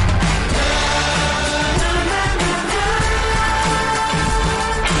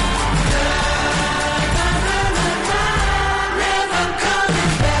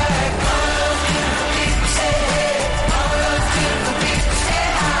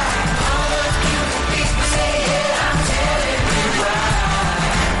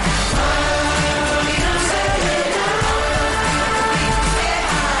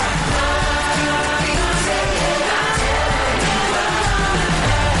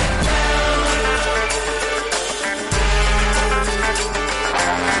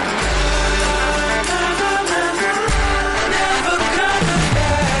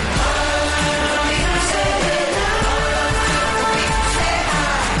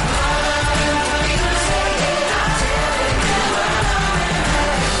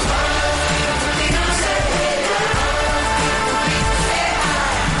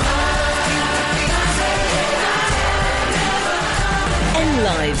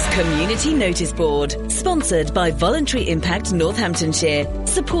Community Notice Board, sponsored by Voluntary Impact Northamptonshire,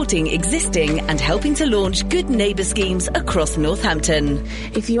 supporting existing and helping to launch good neighbour schemes across Northampton.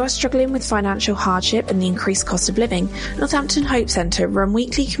 If you are struggling with financial hardship and the increased cost of living, Northampton Hope Centre run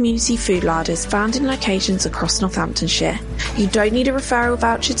weekly community food larders found in locations across Northamptonshire. You don't need a referral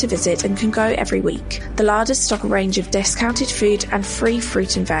voucher to visit and can go every week. The larders stock a range of discounted food and free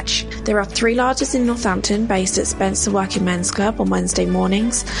fruit and veg. There are 3 larders in Northampton based at Spencer Working Men's Club on Wednesday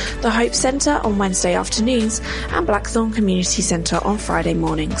mornings, the Hope Centre on Wednesday afternoons, and Blackthorn Community Centre on Friday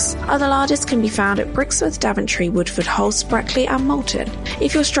mornings. Other larders can be found at Brixworth, Daventry, Woodford, Holst, Brackley and Moulton.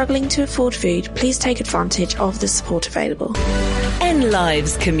 If you're struggling to afford food, please take advantage of the support available. N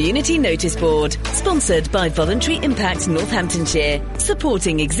Live's Community Notice Board, sponsored by Voluntary Impact Northamptonshire,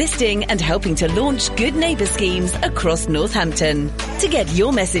 supporting existing and helping to launch good neighbour schemes across Northampton. To get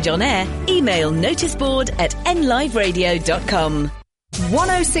your message on air, email noticeboard@nliveradio.com.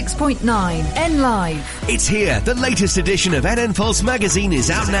 106.9 N Live. It's here. The latest edition of NN Pulse magazine is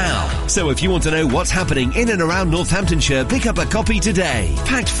out now. So if you want to know what's happening in and around Northamptonshire, pick up a copy today.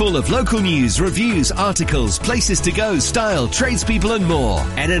 Packed full of local news, reviews, articles, places to go, style, tradespeople and more.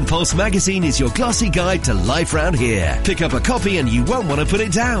 NN Pulse magazine is your glossy guide to life round here. Pick up a copy and you won't want to put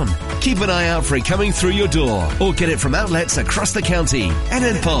it down. Keep an eye out for it coming through your door or get it from outlets across the county.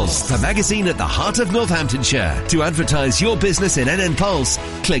 NN Pulse, the magazine at the heart of Northamptonshire. To advertise your business in NN Pulse,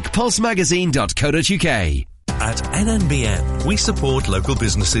 click pulsemagazine.co.uk. At NNBN, we support local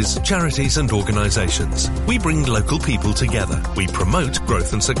businesses, charities and organisations. We bring local people together. We promote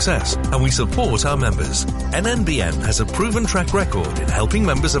growth and success, and we support our members. NNBN has a proven track record in helping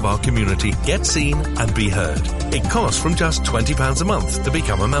members of our community get seen and be heard. It costs from just £20 a month to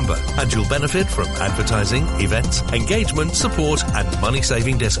become a member, and you'll benefit from advertising, events, engagement, support and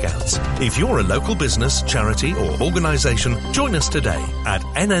money-saving discounts. If you're a local business, charity or organisation, join us today at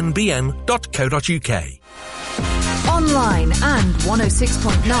nnbn.co.uk. Online and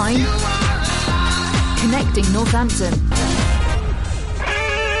 106.9. Connecting Northampton.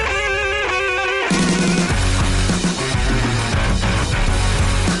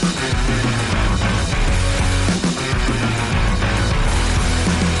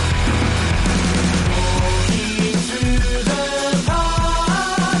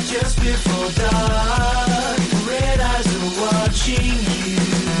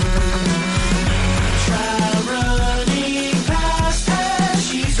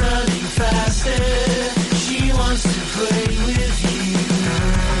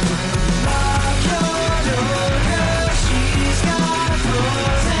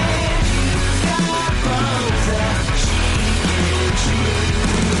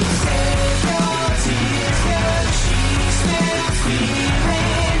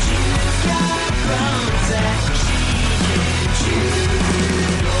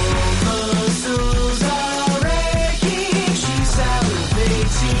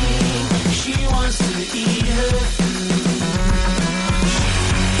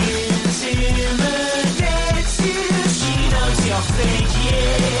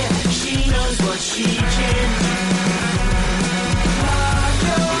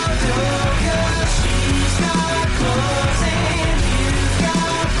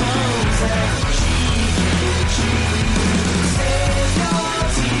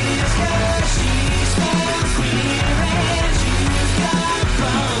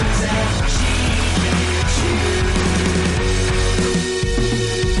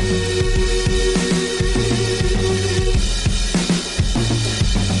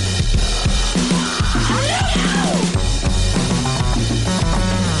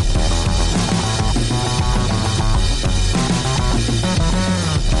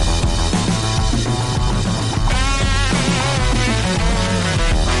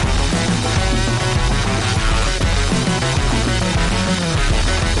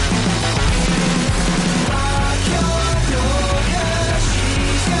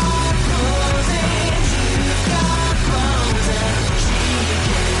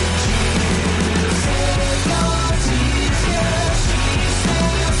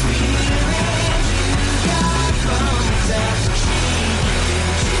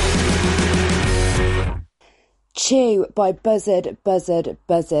 Chew by Buzzard, Buzzard,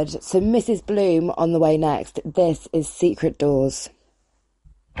 Buzzard. So Mrs. Bloom on the way next. This is Secret Doors.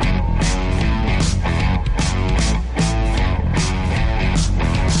 For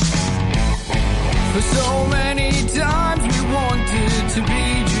so many times we wanted to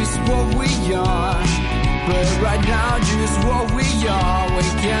be just what we are, but right now just what we are we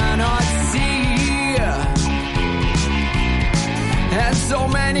cannot see. And so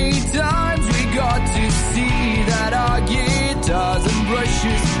many times we got to see that our guitars and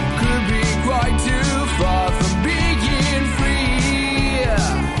brushes could be quite too far from being free.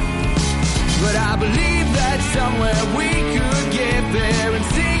 But I believe that somewhere we could get there and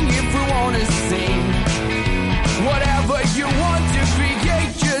sing if we want to sing. Whatever you want to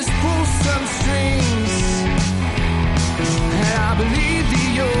create, just pull some strings. And I believe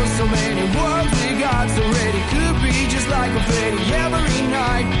the oh so many worlds we got so ready could be just like a fairy every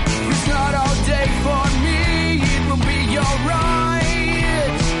night. It's not all day for me, it will be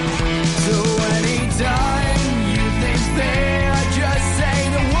alright. So anytime you think fair, just say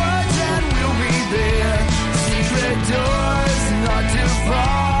the words and we'll be there. Secret doors not too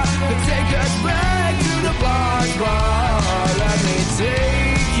far, but take us back to the bar. Let me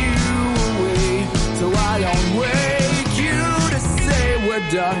take you away so I don't wake you to say we're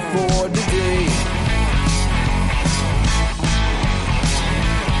done for today.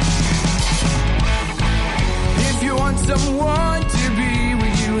 If you want someone to be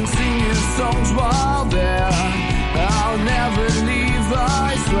with you and sing your songs while there, I'll never leave,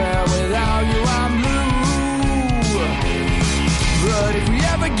 I swear, without you I'm blue. But if we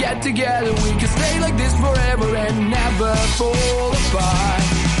ever get together, we can stay like this forever and never fall apart.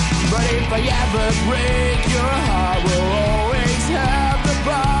 But if I ever break your heart, we'll always have the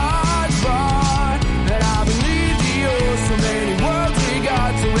bar. And I believe the oh so many worlds we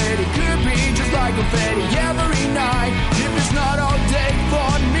got so ready could be just like a fairy every night. If it's not all day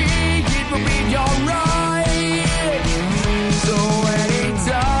for me, it will be alright. So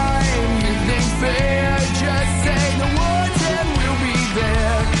anytime you think fair, just say the words and we'll be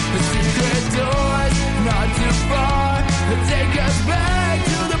there. The secret doors not too far, take us back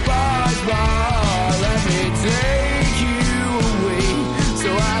to the bar. Let me take you away so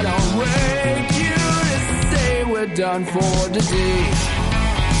I don't wake you to say we're done for today.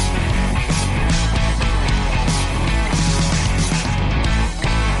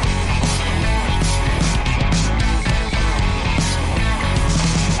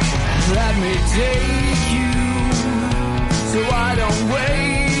 Let me take you so I don't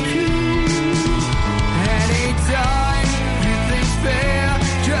wake you.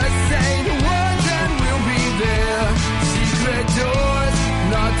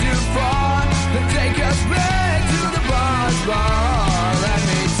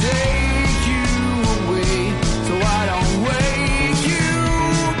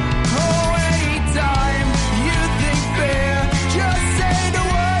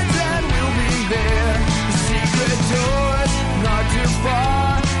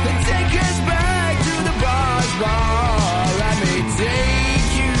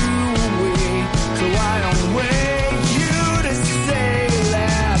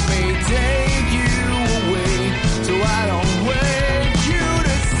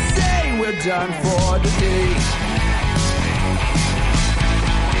 done for the day.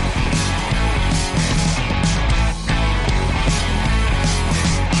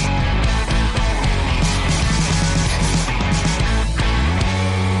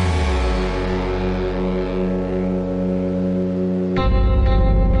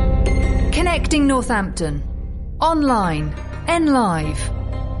 Connecting Northampton. Online. NLive.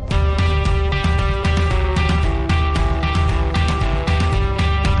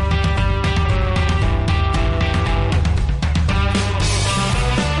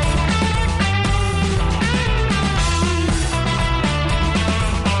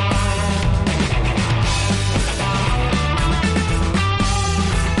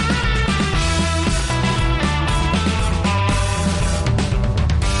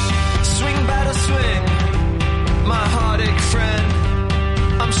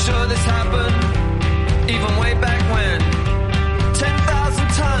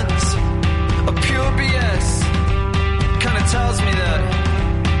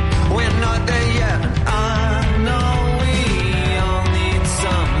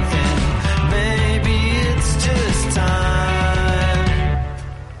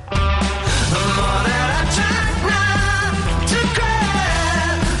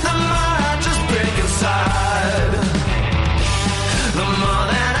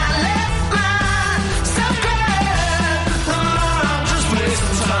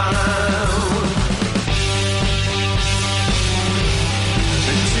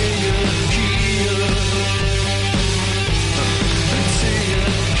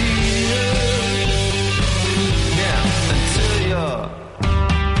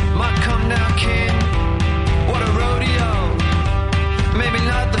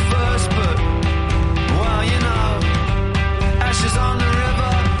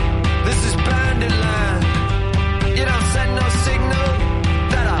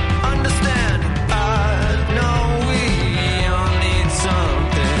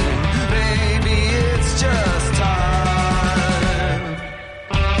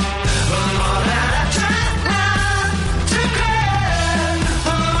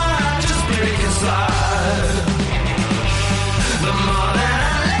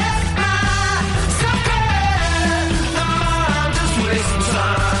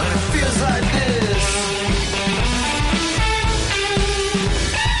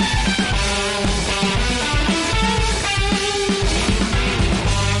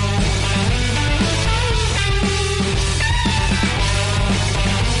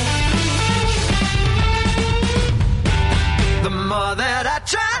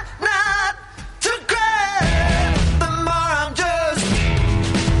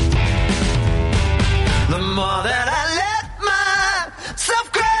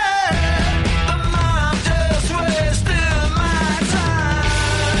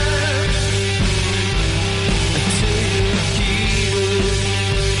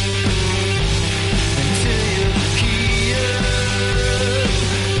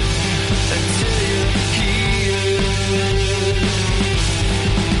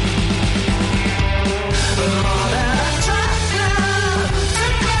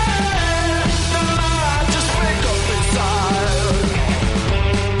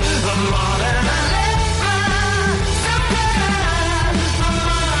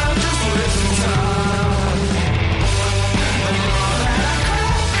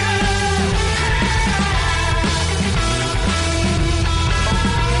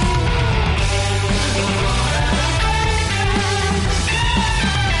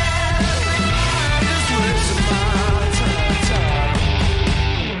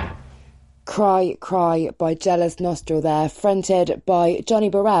 Cry, Cry by Jealous Nostril there, fronted by Johnny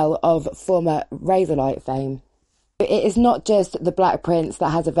Burrell of former Razorlight fame. It is not just the Black Prince that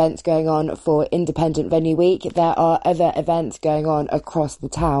has events going on for Independent Venue Week. There are other events going on across the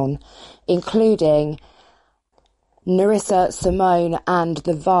town, including Narissa Simone and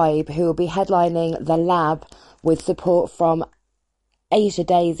The Vibe, who will be headlining The Lab with support from Aisha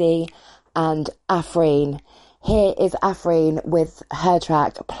Daisy and Afreen. Here is Afreen with her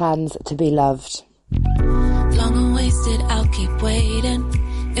track Plans to Be Loved. Long and wasted, I'll keep waiting.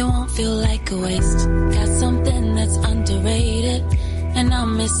 It won't feel like a waste. Got something that's underrated, and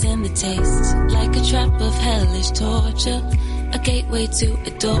I'm missing the taste. Like a trap of hellish torture, a gateway to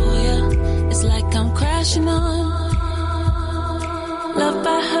adore you. It's like I'm crashing on. Loved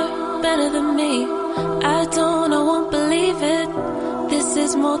by her better than me. I won't believe it. This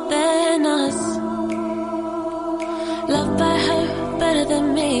is more than us. Loved by her better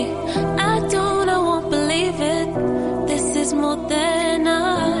than me. I won't believe it. This is more than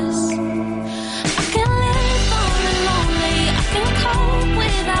us. I can live on and lonely. I can cope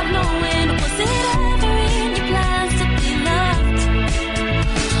without knowing what's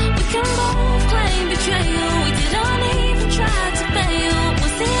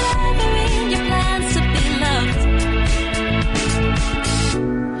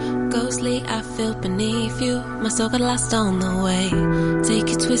feel beneath you. My soul got lost on the way. Take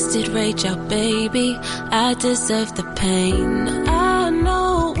your twisted rage out, baby. I deserve the pain. I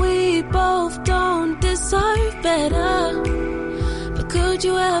know we both don't deserve better, but could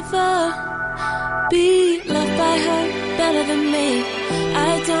you ever be loved by her better than me?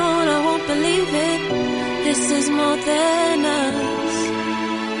 I won't believe it. This is more than us.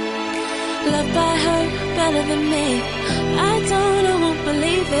 Loved by her better than me. I won't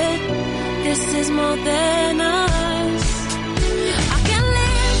believe it. This is more than us. I can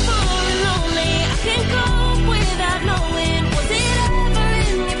live for and lonely. I can go without knowing. Was it ever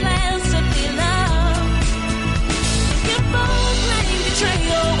in your plans to be loved? We can both blame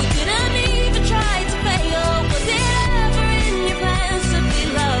betrayal. We didn't even try to fail. Was it ever in your plans to be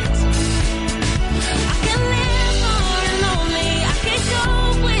loved? I can live for and lonely. I can go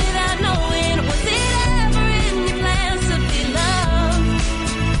without knowing. Was it ever in your plans to be loved?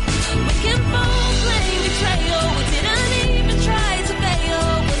 We can both blame betrayal. We didn't even try to fail.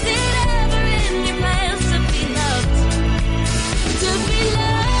 Was it ever in your plans to be loved? To be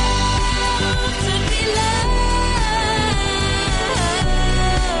loved, to be loved,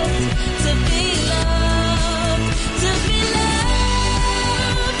 to be loved, to be loved, to be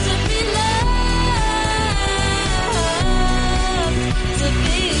loved,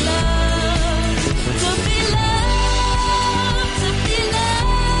 to be loved, to be loved, to be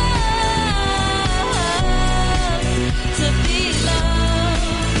loved, to be loved,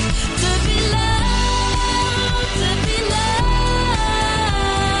 to be loved, to be loved,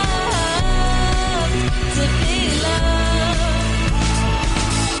 to be loved.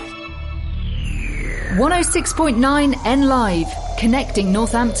 106.9 N Live, connecting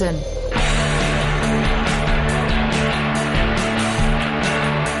Northampton.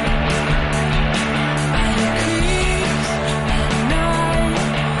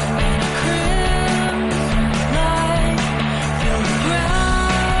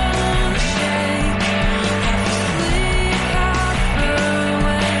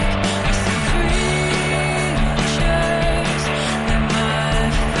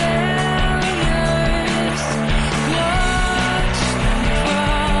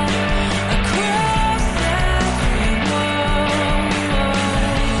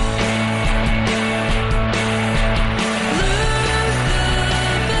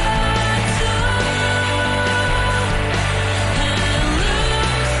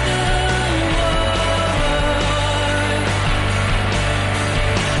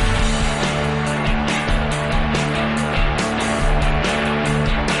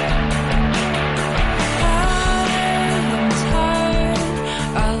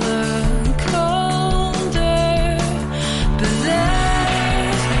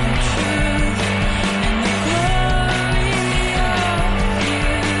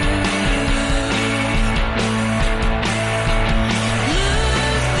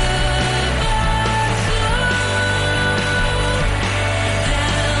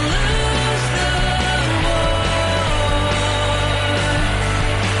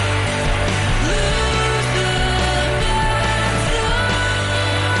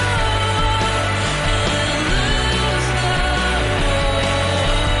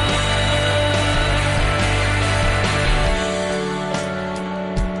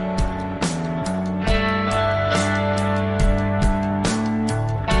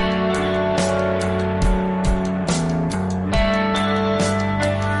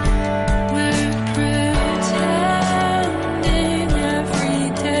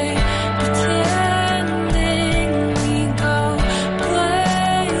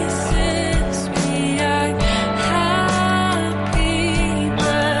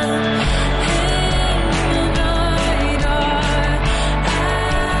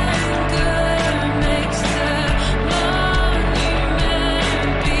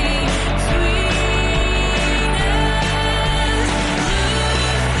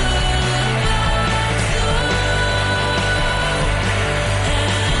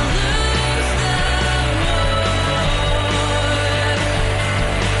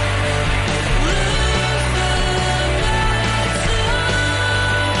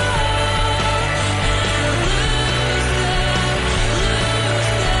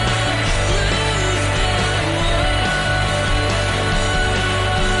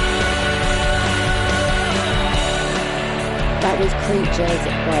 Creatures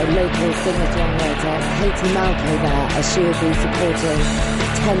by local singer-songwriter Katie Malco there, as she will be supporting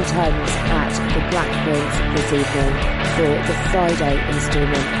 10 Tons at the Blackburns this evening for the Friday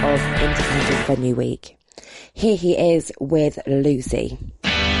instalment of Independent Venue Week. Here he is with Lucy.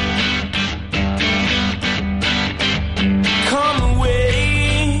 Come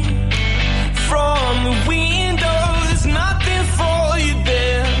away from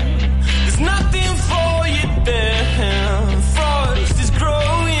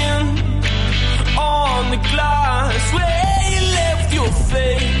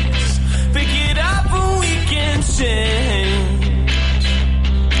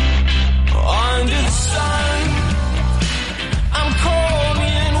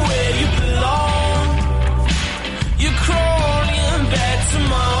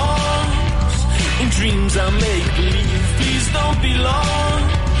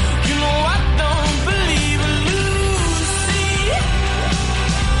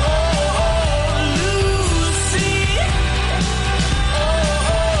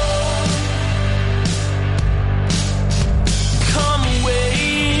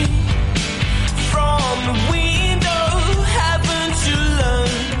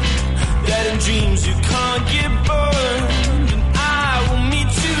dreams you can't get burned, and I will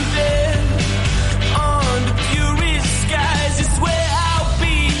meet you there under purest skies. It's where I'll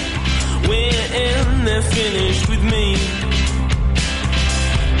be when they're finished with me.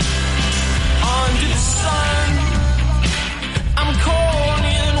 Under the sun, I'm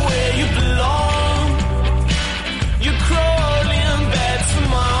calling where you belong. You're crawling back to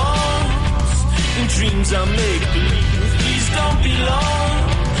my arms. In dreams I make believe. Please don't be long.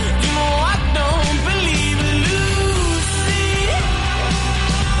 You know I don't believe in Lucy.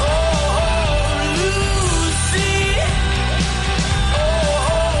 Oh, Lucy. Oh,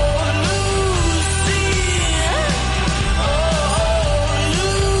 Lucy. Oh,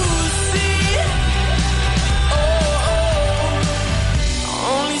 Lucy. Oh, I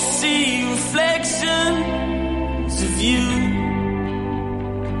only see reflections of you.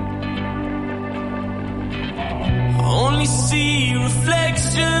 I only see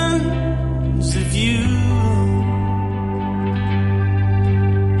reflections of you.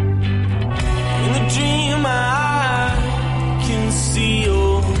 In the dream I can see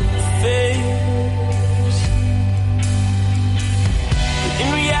your face, but in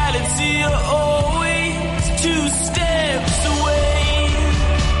reality you're always 2 steps away.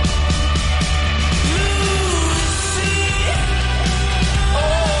 Lucy, oh,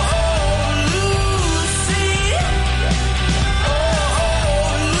 Lucy.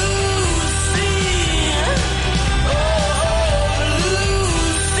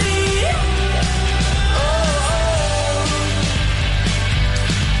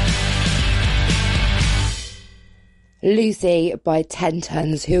 Lucy by 10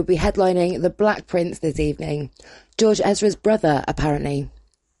 Tons, who will be headlining the Black Prince this evening. George Ezra's brother, apparently.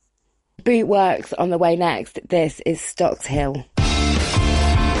 Bootworks on the way next. This is Stocks Hill.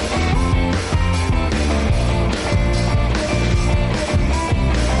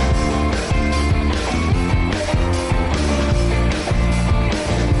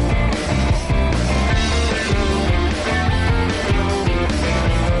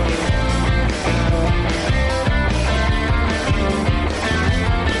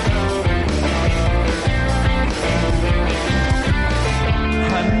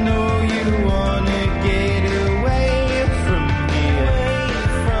 I know you wanna get away from here.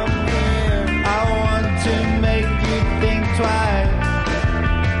 I want to make you think twice.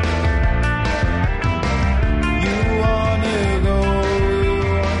 You wanna go, you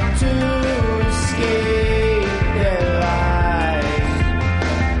want to escape their lies.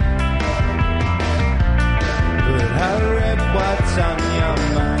 But I read what's on your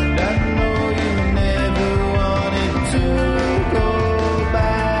mind. I know you never wanted to go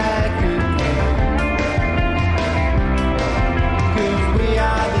back again. 'Cause we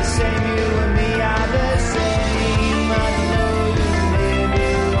are the same, you and me are the same. I know you never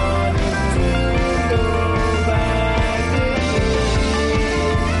wanted to go back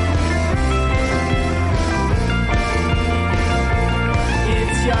again.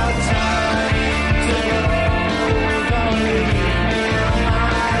 It's your time to go. Don't leave me on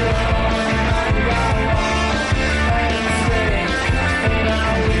my own. I'm gonna walk and stay. And I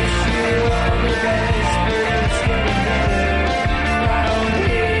wish you all the best, but it's getting better around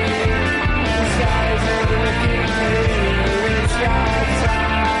here. The skies are looking clear. It's your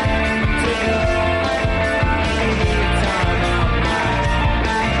time to go. I need time on my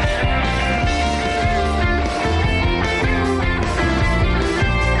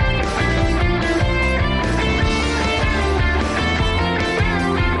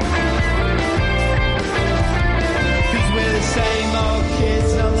Cause we're the same old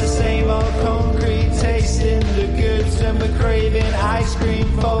kids on the same old concrete, tasting the goods and we're craving ice cream.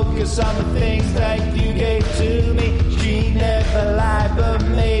 Focus on the things that you gave to me. She never lied, but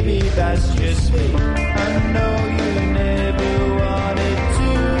maybe that's just me. I know you never wanted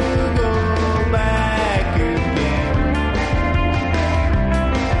to go back again.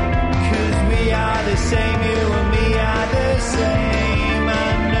 'Cause we are the same, you and me are the same. I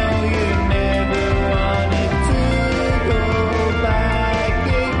know you never wanted to go back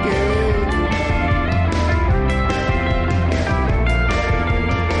again.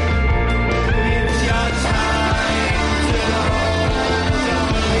 It's your time to go.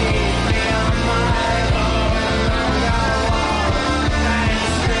 Don't leave me on my own.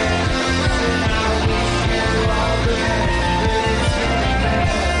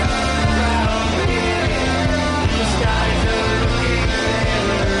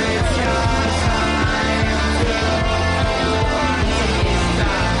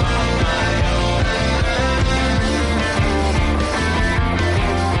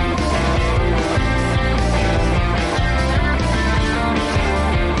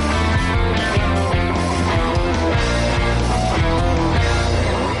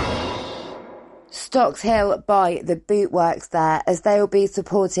 Stocks Hill by the Bootworks there, as they will be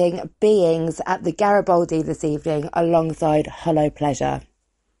supporting Beings at the Garibaldi this evening alongside Hollow Pleasure.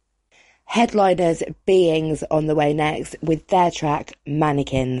 Headliners Beings on the way next with their track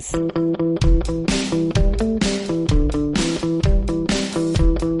Mannequins.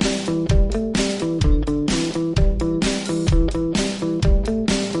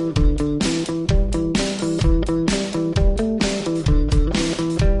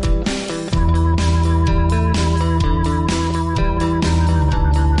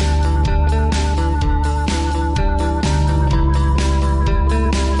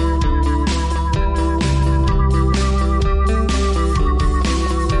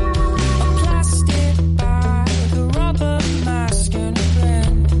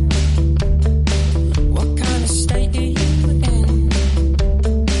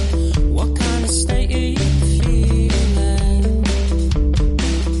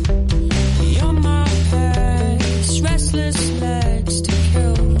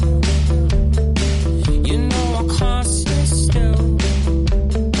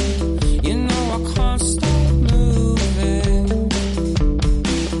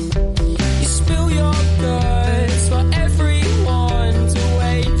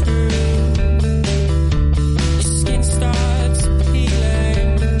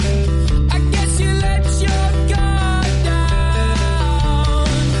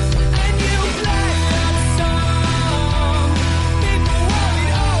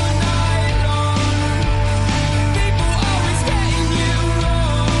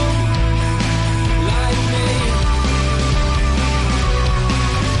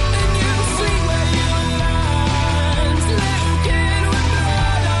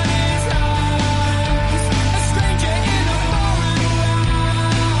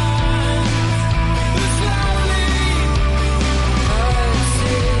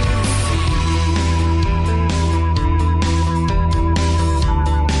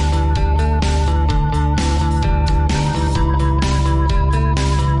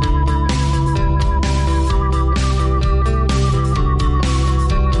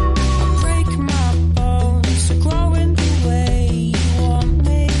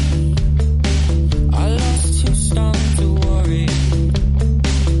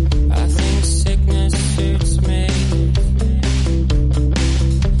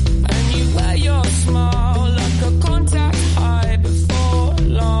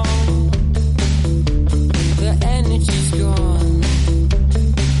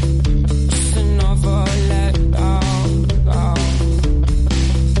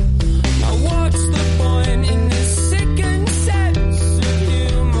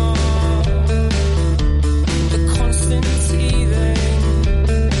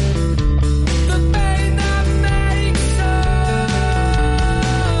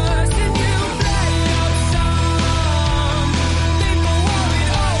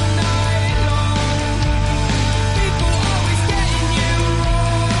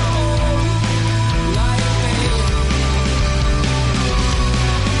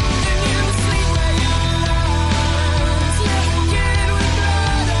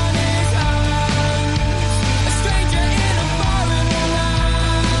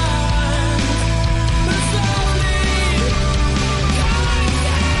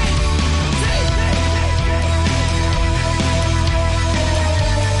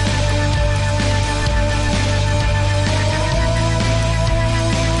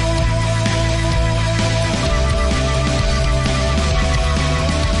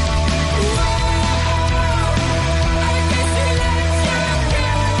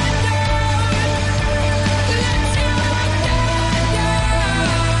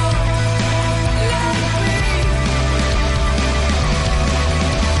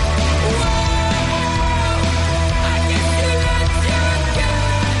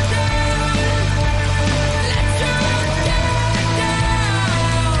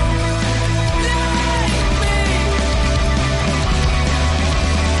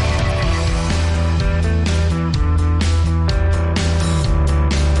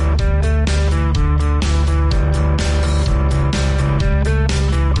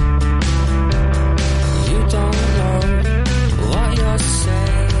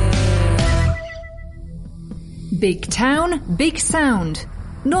 Big Town, Big Sound.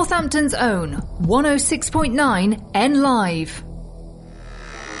 Northampton's own 106.9 N Live.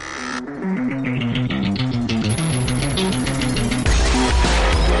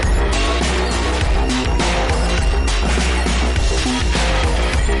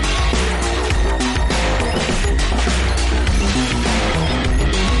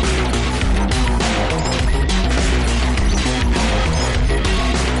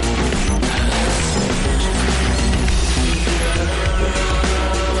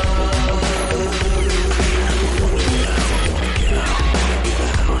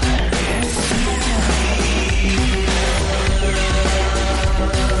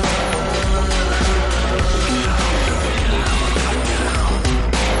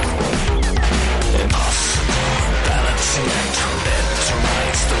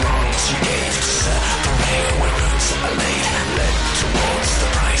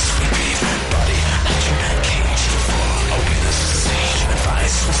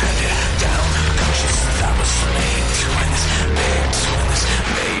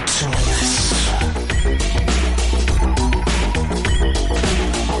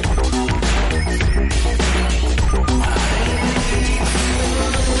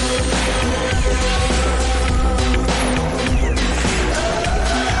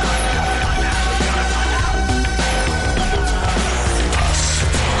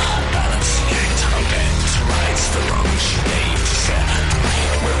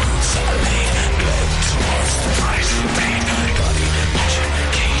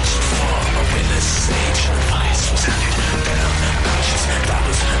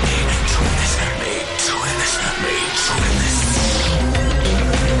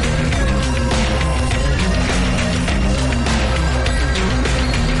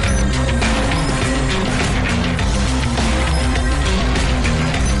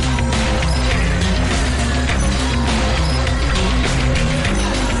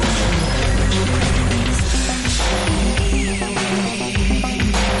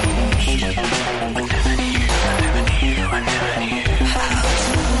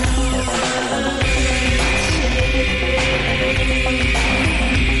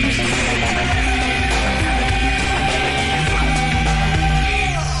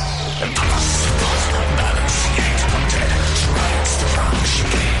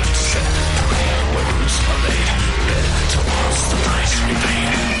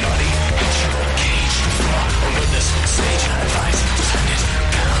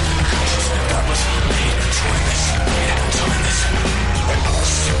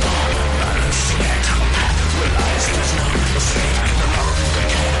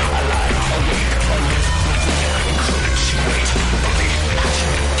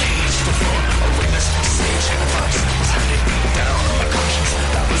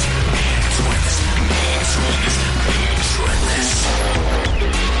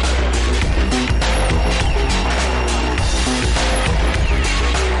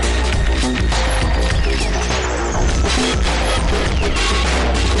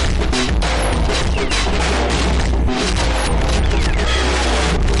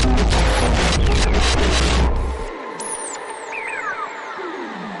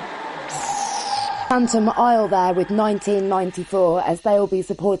 Phantom Isle there with 1994 as they will be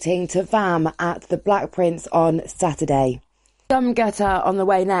supporting Tavam at the Black Prince on Saturday. Scumgutter on the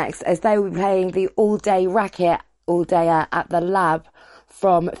way next as they will be playing the all-day racket all-dayer at the Lab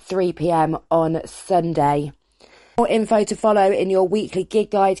from 3 p.m. on Sunday. More info to follow in your weekly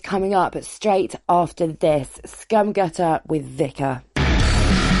gig guide coming up straight after this. Scumgutter with Vicar.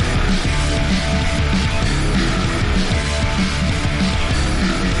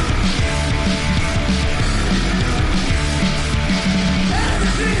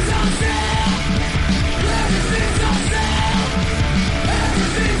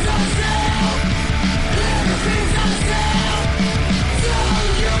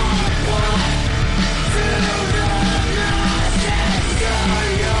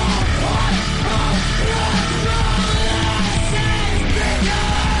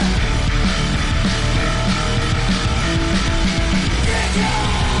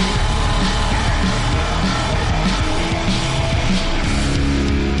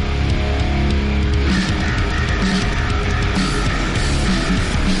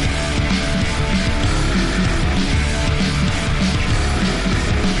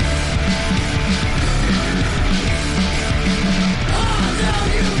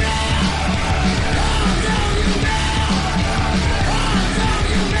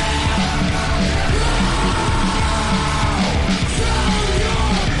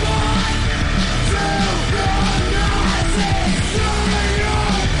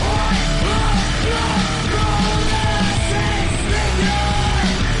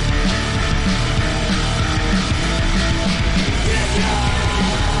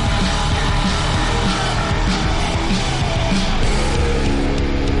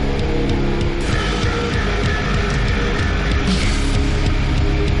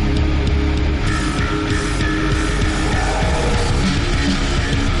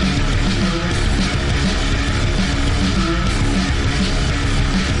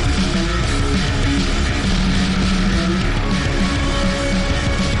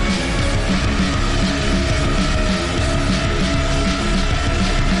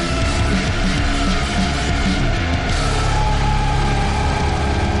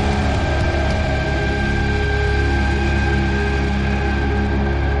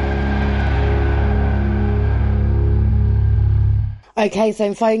 Okay,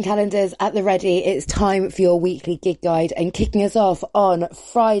 so phone calendars at the ready. It's time for your weekly gig guide and kicking us off on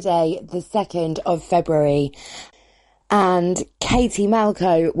Friday, the 2nd of February. And Katie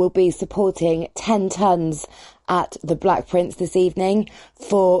Malco will be supporting 10 Tons at the Black Prince this evening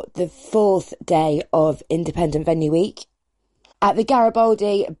for the 4th day of Independent Venue Week. At the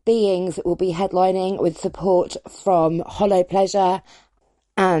Garibaldi, Beings will be headlining with support from Hollow Pleasure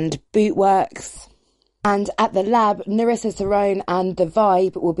and Bootworks. And at the Lab, Narissa Cerrone and The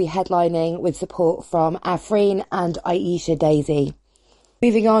Vibe will be headlining with support from Afreen and Aisha Daisy.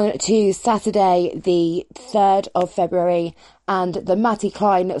 Moving on to Saturday, the 3rd of February, and the Matty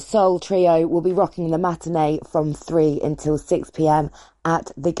Klein Soul Trio will be rocking the matinee from 3 until 6 p.m.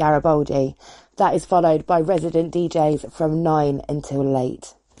 at the Garibaldi. That is followed by resident DJs from 9 until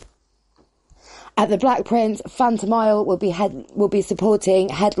late. At the Black Prince, Phantom Isle will be supporting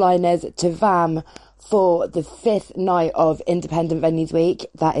headliners Tavam for the 5th night of Independent Venues Week.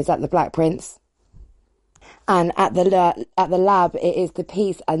 That is at the Black Prince. And at the Lab, it is the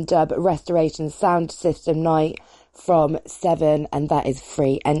Peace and Dub Restoration Sound System night from 7, and that is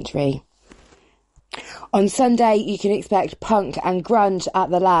free entry. On Sunday, you can expect punk and grunge at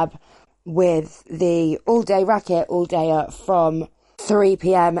the Lab with the all-day racket all-dayer from 3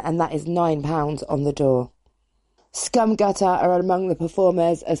 p.m, and that is £9 on the door. Scumgutter are among the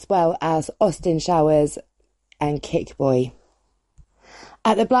performers, as well as Austin Showers and Kickboy.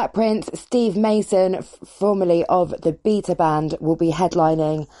 At the Black Prince, Steve Mason, formerly of the Beta Band, will be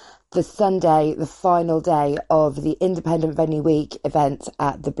headlining the Sunday, the final day of the Independent Venue Week event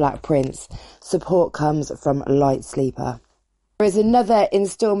at the Black Prince. Support comes from Light Sleeper. There is another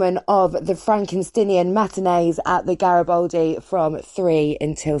instalment of the Frankensteinian matinees at the Garibaldi from 3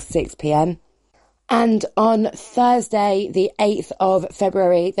 until 6 p.m. And on Thursday, the 8th of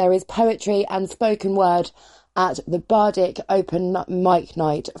February, there is poetry and spoken word at the Bardic Open Mic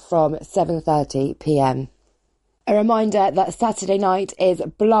Night from 7:30 p.m. A reminder that Saturday night is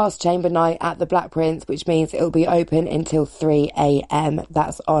Blast Chamber Night at the Black Prince, which means it will be open until 3 a.m.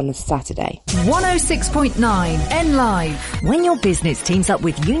 That's on Saturday. 106.9 N Live. When your business teams up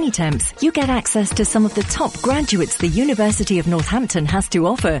with Unitemps, you get access to some of the top graduates the University of Northampton has to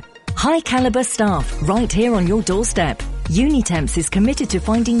offer. High caliber staff right here on your doorstep. Unitemps is committed to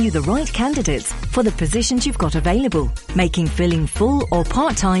finding you the right candidates for the positions you've got available, making filling full or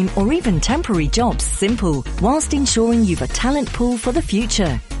part-time or even temporary jobs simple, whilst ensuring you've a talent pool for the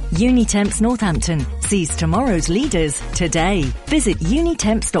future. Unitemps Northampton sees tomorrow's leaders today. Visit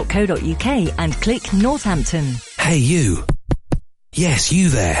unitemps.co.uk and click Northampton. Hey you. Yes, you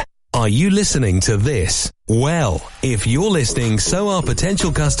there. Are you listening to this? Well, if you're listening, so are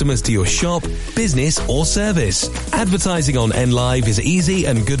potential customers to your shop, business or service. Advertising on NLive is easy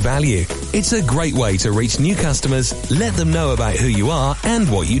and good value. It's a great way to reach new customers, let them know about who you are and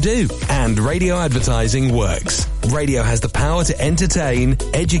what you do. And radio advertising works. Radio has the power to entertain,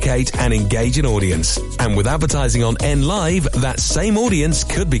 educate and engage an audience. And with advertising on NLive, that same audience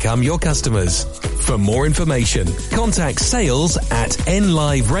could become your customers. For more information, contact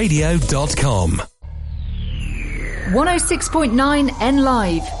sales@nliveradio.com. 106.9 N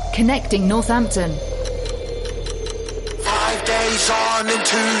Live, connecting Northampton. 5 days on and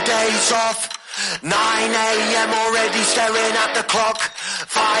 2 days off. 9 a.m. already staring at the clock.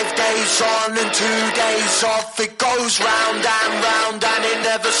 5 days on and 2 days off. It goes round and round and it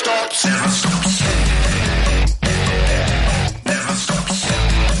never stops. Never stops. Never stops.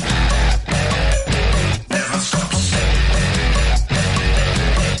 Never stops.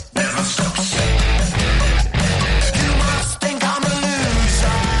 Never stops. You must think I'm a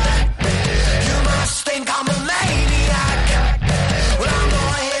loser. You must think I'm a maniac. Well, I'm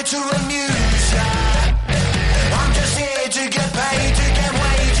not here to amuse ya. I'm just here to get paid, to get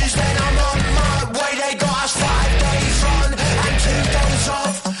wages. Then I'm on my way. They got us 5 days on and 2 days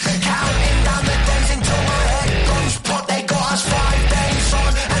off. Counting down the days until my head goes pop. They got us 5 days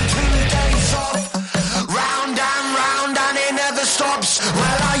on and 2 days off. Round and it never stops.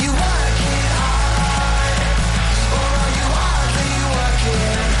 Well, are you working hard? Or are you hardly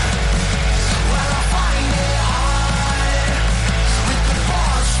working? Well, I find it hard. With the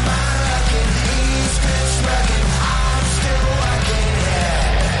boss man lurking, he's good smirking. I'm still working here.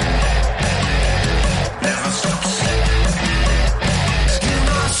 Never stops. You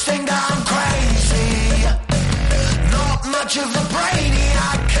must think that I'm crazy. Not much of a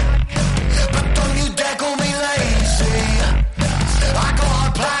brainiac. But don't you dare call me lazy. I got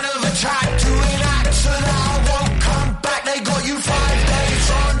a plan of attack to enact so that I won't come back. They got you 5 days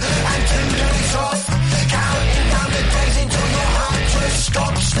on and 2 days off. Counting down the days until your heart just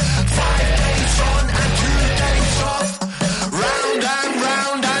stops. 5 days on and 2 days off. Round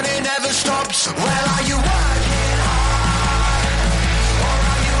and it never stops. Well, are you working hard? Or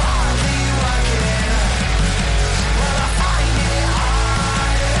are you hardly working? Well, I find it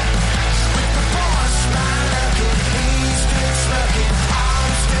hard. With the boss man lurking, he's good smirking.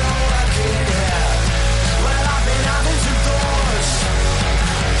 I'm still working here. Well, I've been having some thoughts,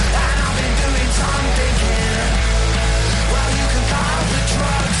 and I've been doing some thinking. Well, you can cut out the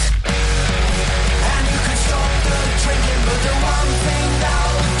drugs, and you can stop the drinking, but the one thing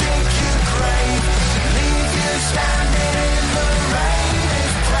that'll make you crave, leave you standing in the rain,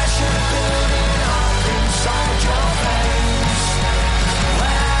 is pressure building up inside your veins.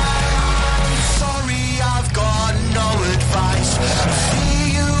 Well, I'm sorry, I've got no advice. See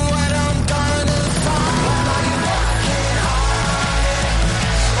you when I'm gonna find. Well, are you working hard?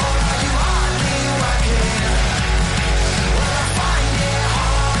 Or are you hardly working? Well, I find it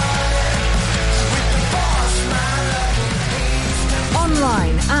hard. With the boss man lurking, he's good.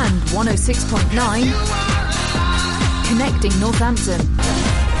 Online and 106.9, connecting Northampton.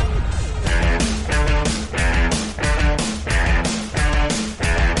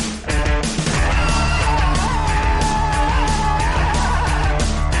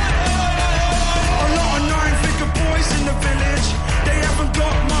 A lot of 9-figure boys in the village. They haven't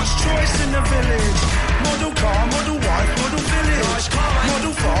got much choice in the village. Model car, model wife, model village.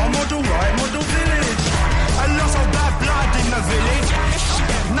 Model farm, model right, model village. A lot of bad blood in the village.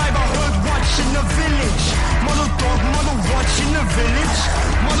 Neighborhood watch in the village. Model dog, model watch in the village.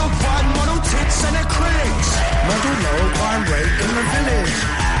 Model bud, model tits and acrylics. Model low, crime rate in the village.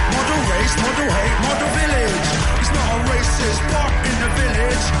 Model race, model hate, model village. It's not a racist part in the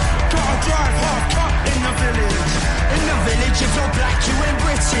village. Gotta drive half cut in the village. In the village, if you're black, you ain't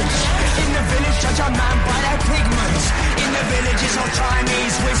British. In the village, judge a man by their pigments. In the village, it's all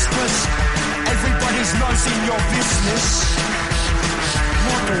Chinese whispers. Everybody's nose in your business.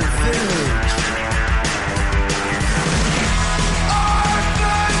 Model village.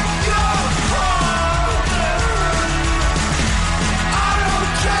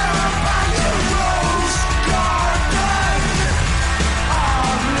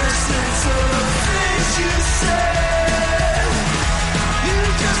 You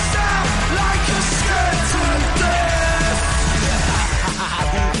just sound like a skirt to death.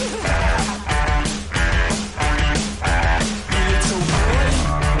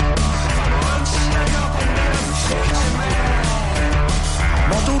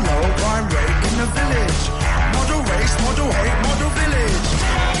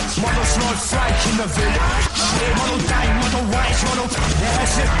 McDonald.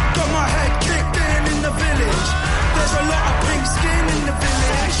 That's it. Got my head kicked in the village. There's a lot of pink skin in the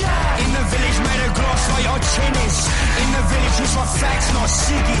village. In the village, made of glass like your chin is. In the village, it's for facts, not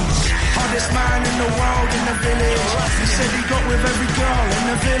ciggies. Hardest man in the world in the village. He said he got with every girl in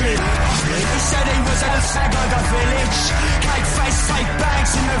the village. He said he was at a fag of the village. Cake face, fake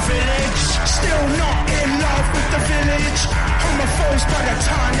bags in the village. Still not in love with the village. Homophobes by the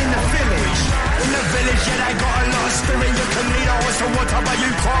time in the village. In the village, yeah, they got a lot of spirit. You can lead always to water, but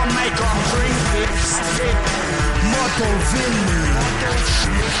you can't make them drink it. Model village.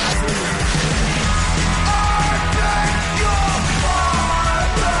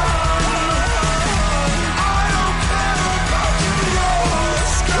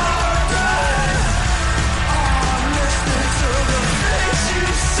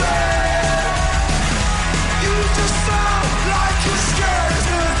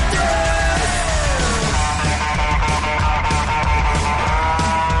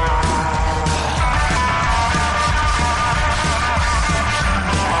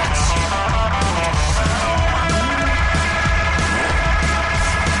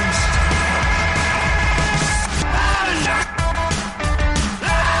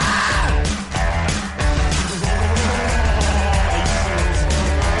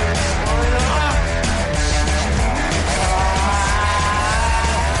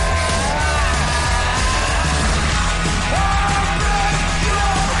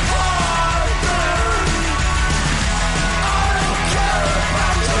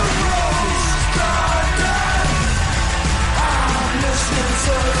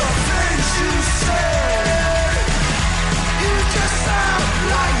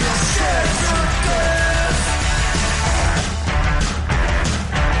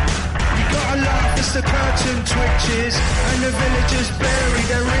 The curtain twitches and the villagers bury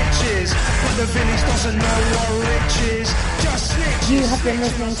their riches, but the village doesn't know what rich is, just snitches. You have been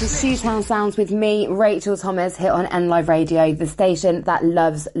listening to Shoetown Sounds with me, Rachel Thomas, here on N Live Radio, the station that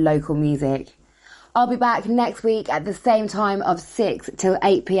loves local music. I'll be back next week at the same time of 6 till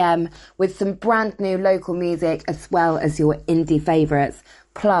 8 p.m. with some brand new local music as well as your indie favourites,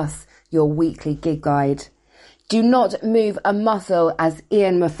 plus your weekly gig guide. Do not move a muscle as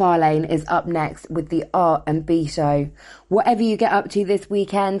Ian McFarlane is up next with the R&B show. Whatever you get up to this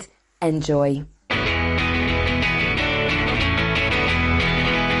weekend, enjoy.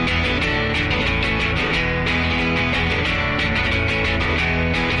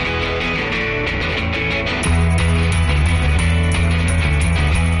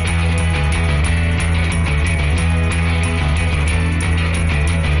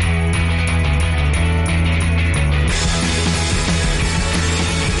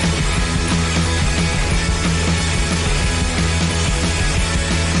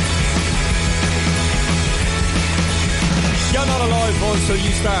 So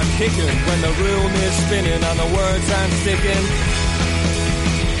you start kicking when the room is spinning and the words aren't sticking.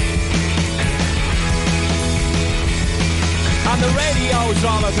 And the radio's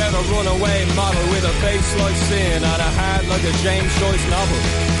all about a runaway model with a face like sin and a heart like a James Joyce novel.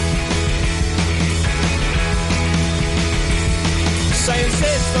 Saying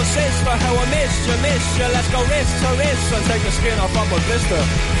sister, sister, how I missed you, let's go wrist to wrist and take the skin off of a blister.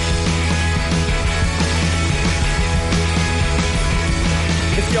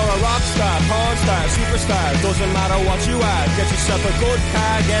 If you're a rock star, porn star, superstar, doesn't matter what you are, get yourself a good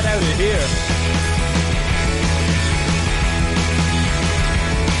car, get out of here.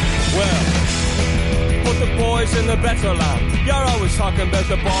 Well, put the boys in the better land. You're always talking about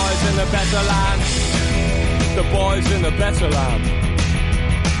the boys in the better land. The boys in the better land.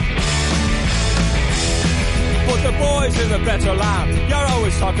 Put the boys in the better land. You're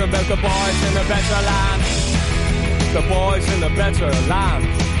always talking about the boys in the better land. The boys in the better land.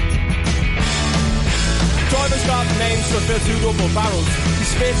 Driver's got names to fill 2 double barrels. He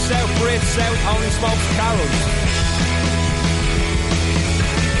spits out, breathes out, only smokes carols.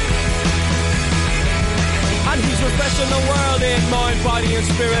 And he's refreshing the world in mind, body and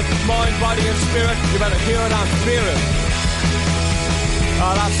spirit. Mind, body and spirit. You better hear it and fear it.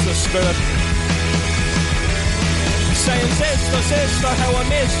 Oh, that's the spirit. Saying sister, sister, how I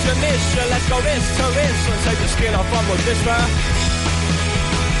missed you, let's go wrist to wrist and take the skin off of my blister.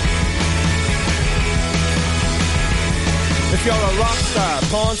 If you're a rock star,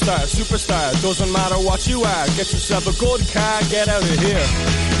 porn star, superstar, doesn't matter what you are, get yourself a good car, get out of here.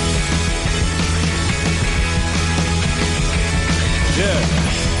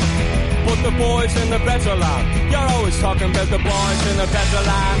 Yeah. Put the boys in the better land. You're always talking about the boys in the better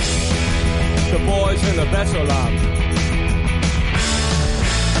land. The boys in the better land.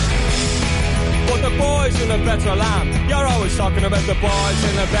 but the boys in a better land. You're always talking about the boys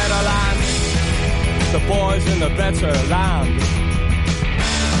in a better land. The boys in a better land.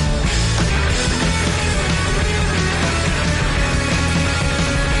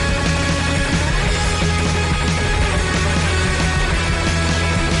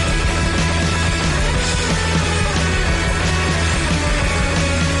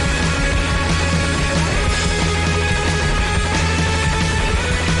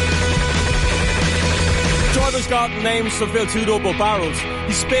 Driver's got names to fill 2 double barrels.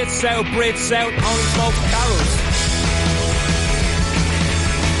 He spits out, breathes out, only smokes carols.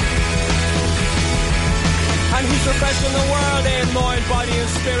 And he's refreshing the world in mind, body and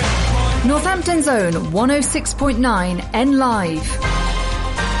spirit. Northampton's own 106.9 N Live.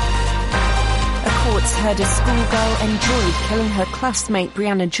 Courts heard a schoolgirl enjoyed killing her classmate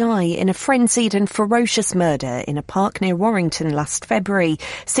Brianna Jai in a frenzied and ferocious murder in a park near Warrington last February.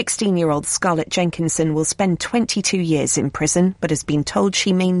 16-year-old Scarlett Jenkinson will spend 22 years in prison, but has been told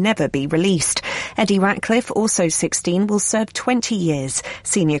she may never be released. Eddie Ratcliffe, also 16, will serve 20 years.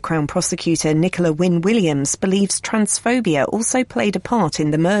 Senior Crown Prosecutor Nicola Wynne-Williams believes transphobia also played a part in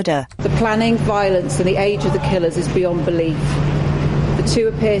the murder. The planning, violence and the age of the killers is beyond belief. The two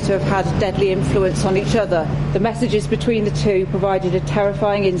appear to have had a deadly influence on each other. The messages between the two provided a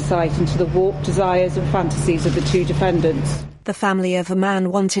terrifying insight into the warped desires and fantasies of the two defendants. The family of a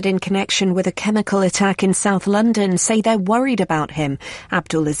man wanted in connection with a chemical attack in South London say they're worried about him.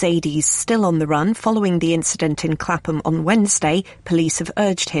 Abdul Azadi's still on the run following the incident in Clapham on Wednesday. Police have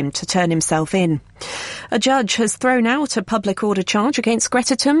urged him to turn himself in. A judge has thrown out a public order charge against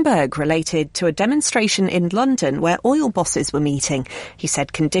Greta Thunberg related to a demonstration in London where oil bosses were meeting. He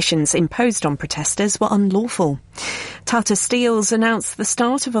said conditions imposed on protesters were unlawful. Tata Steel's announced the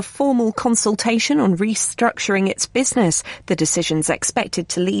start of a formal consultation on restructuring its business. The decision's expected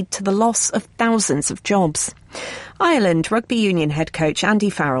to lead to the loss of thousands of jobs. Ireland Rugby Union head coach Andy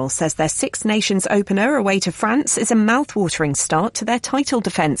Farrell says their Six Nations opener away to France is a mouth-watering start to their title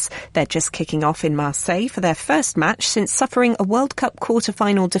defence. They're just kicking off in Marseille for their first match since suffering a World Cup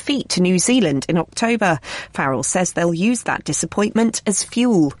quarter-final defeat to New Zealand in October. Farrell says they'll use that disappointment as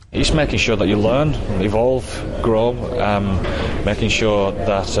fuel. Just making sure that you learn, evolve, grow, making sure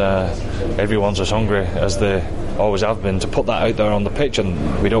that everyone's as hungry as they always have been to put that out there on the pitch,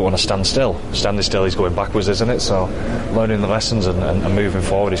 and we don't want to stand still. Standing still is going backwards, isn't it? So learning the lessons and moving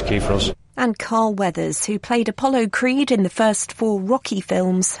forward is key for us. And Carl Weathers, who played Apollo Creed in the first 4 Rocky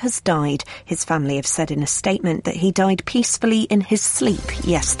films, has died. His family have said in a statement that he died peacefully in his sleep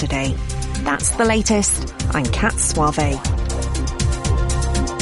yesterday. That's the latest. I'm Kat Suave.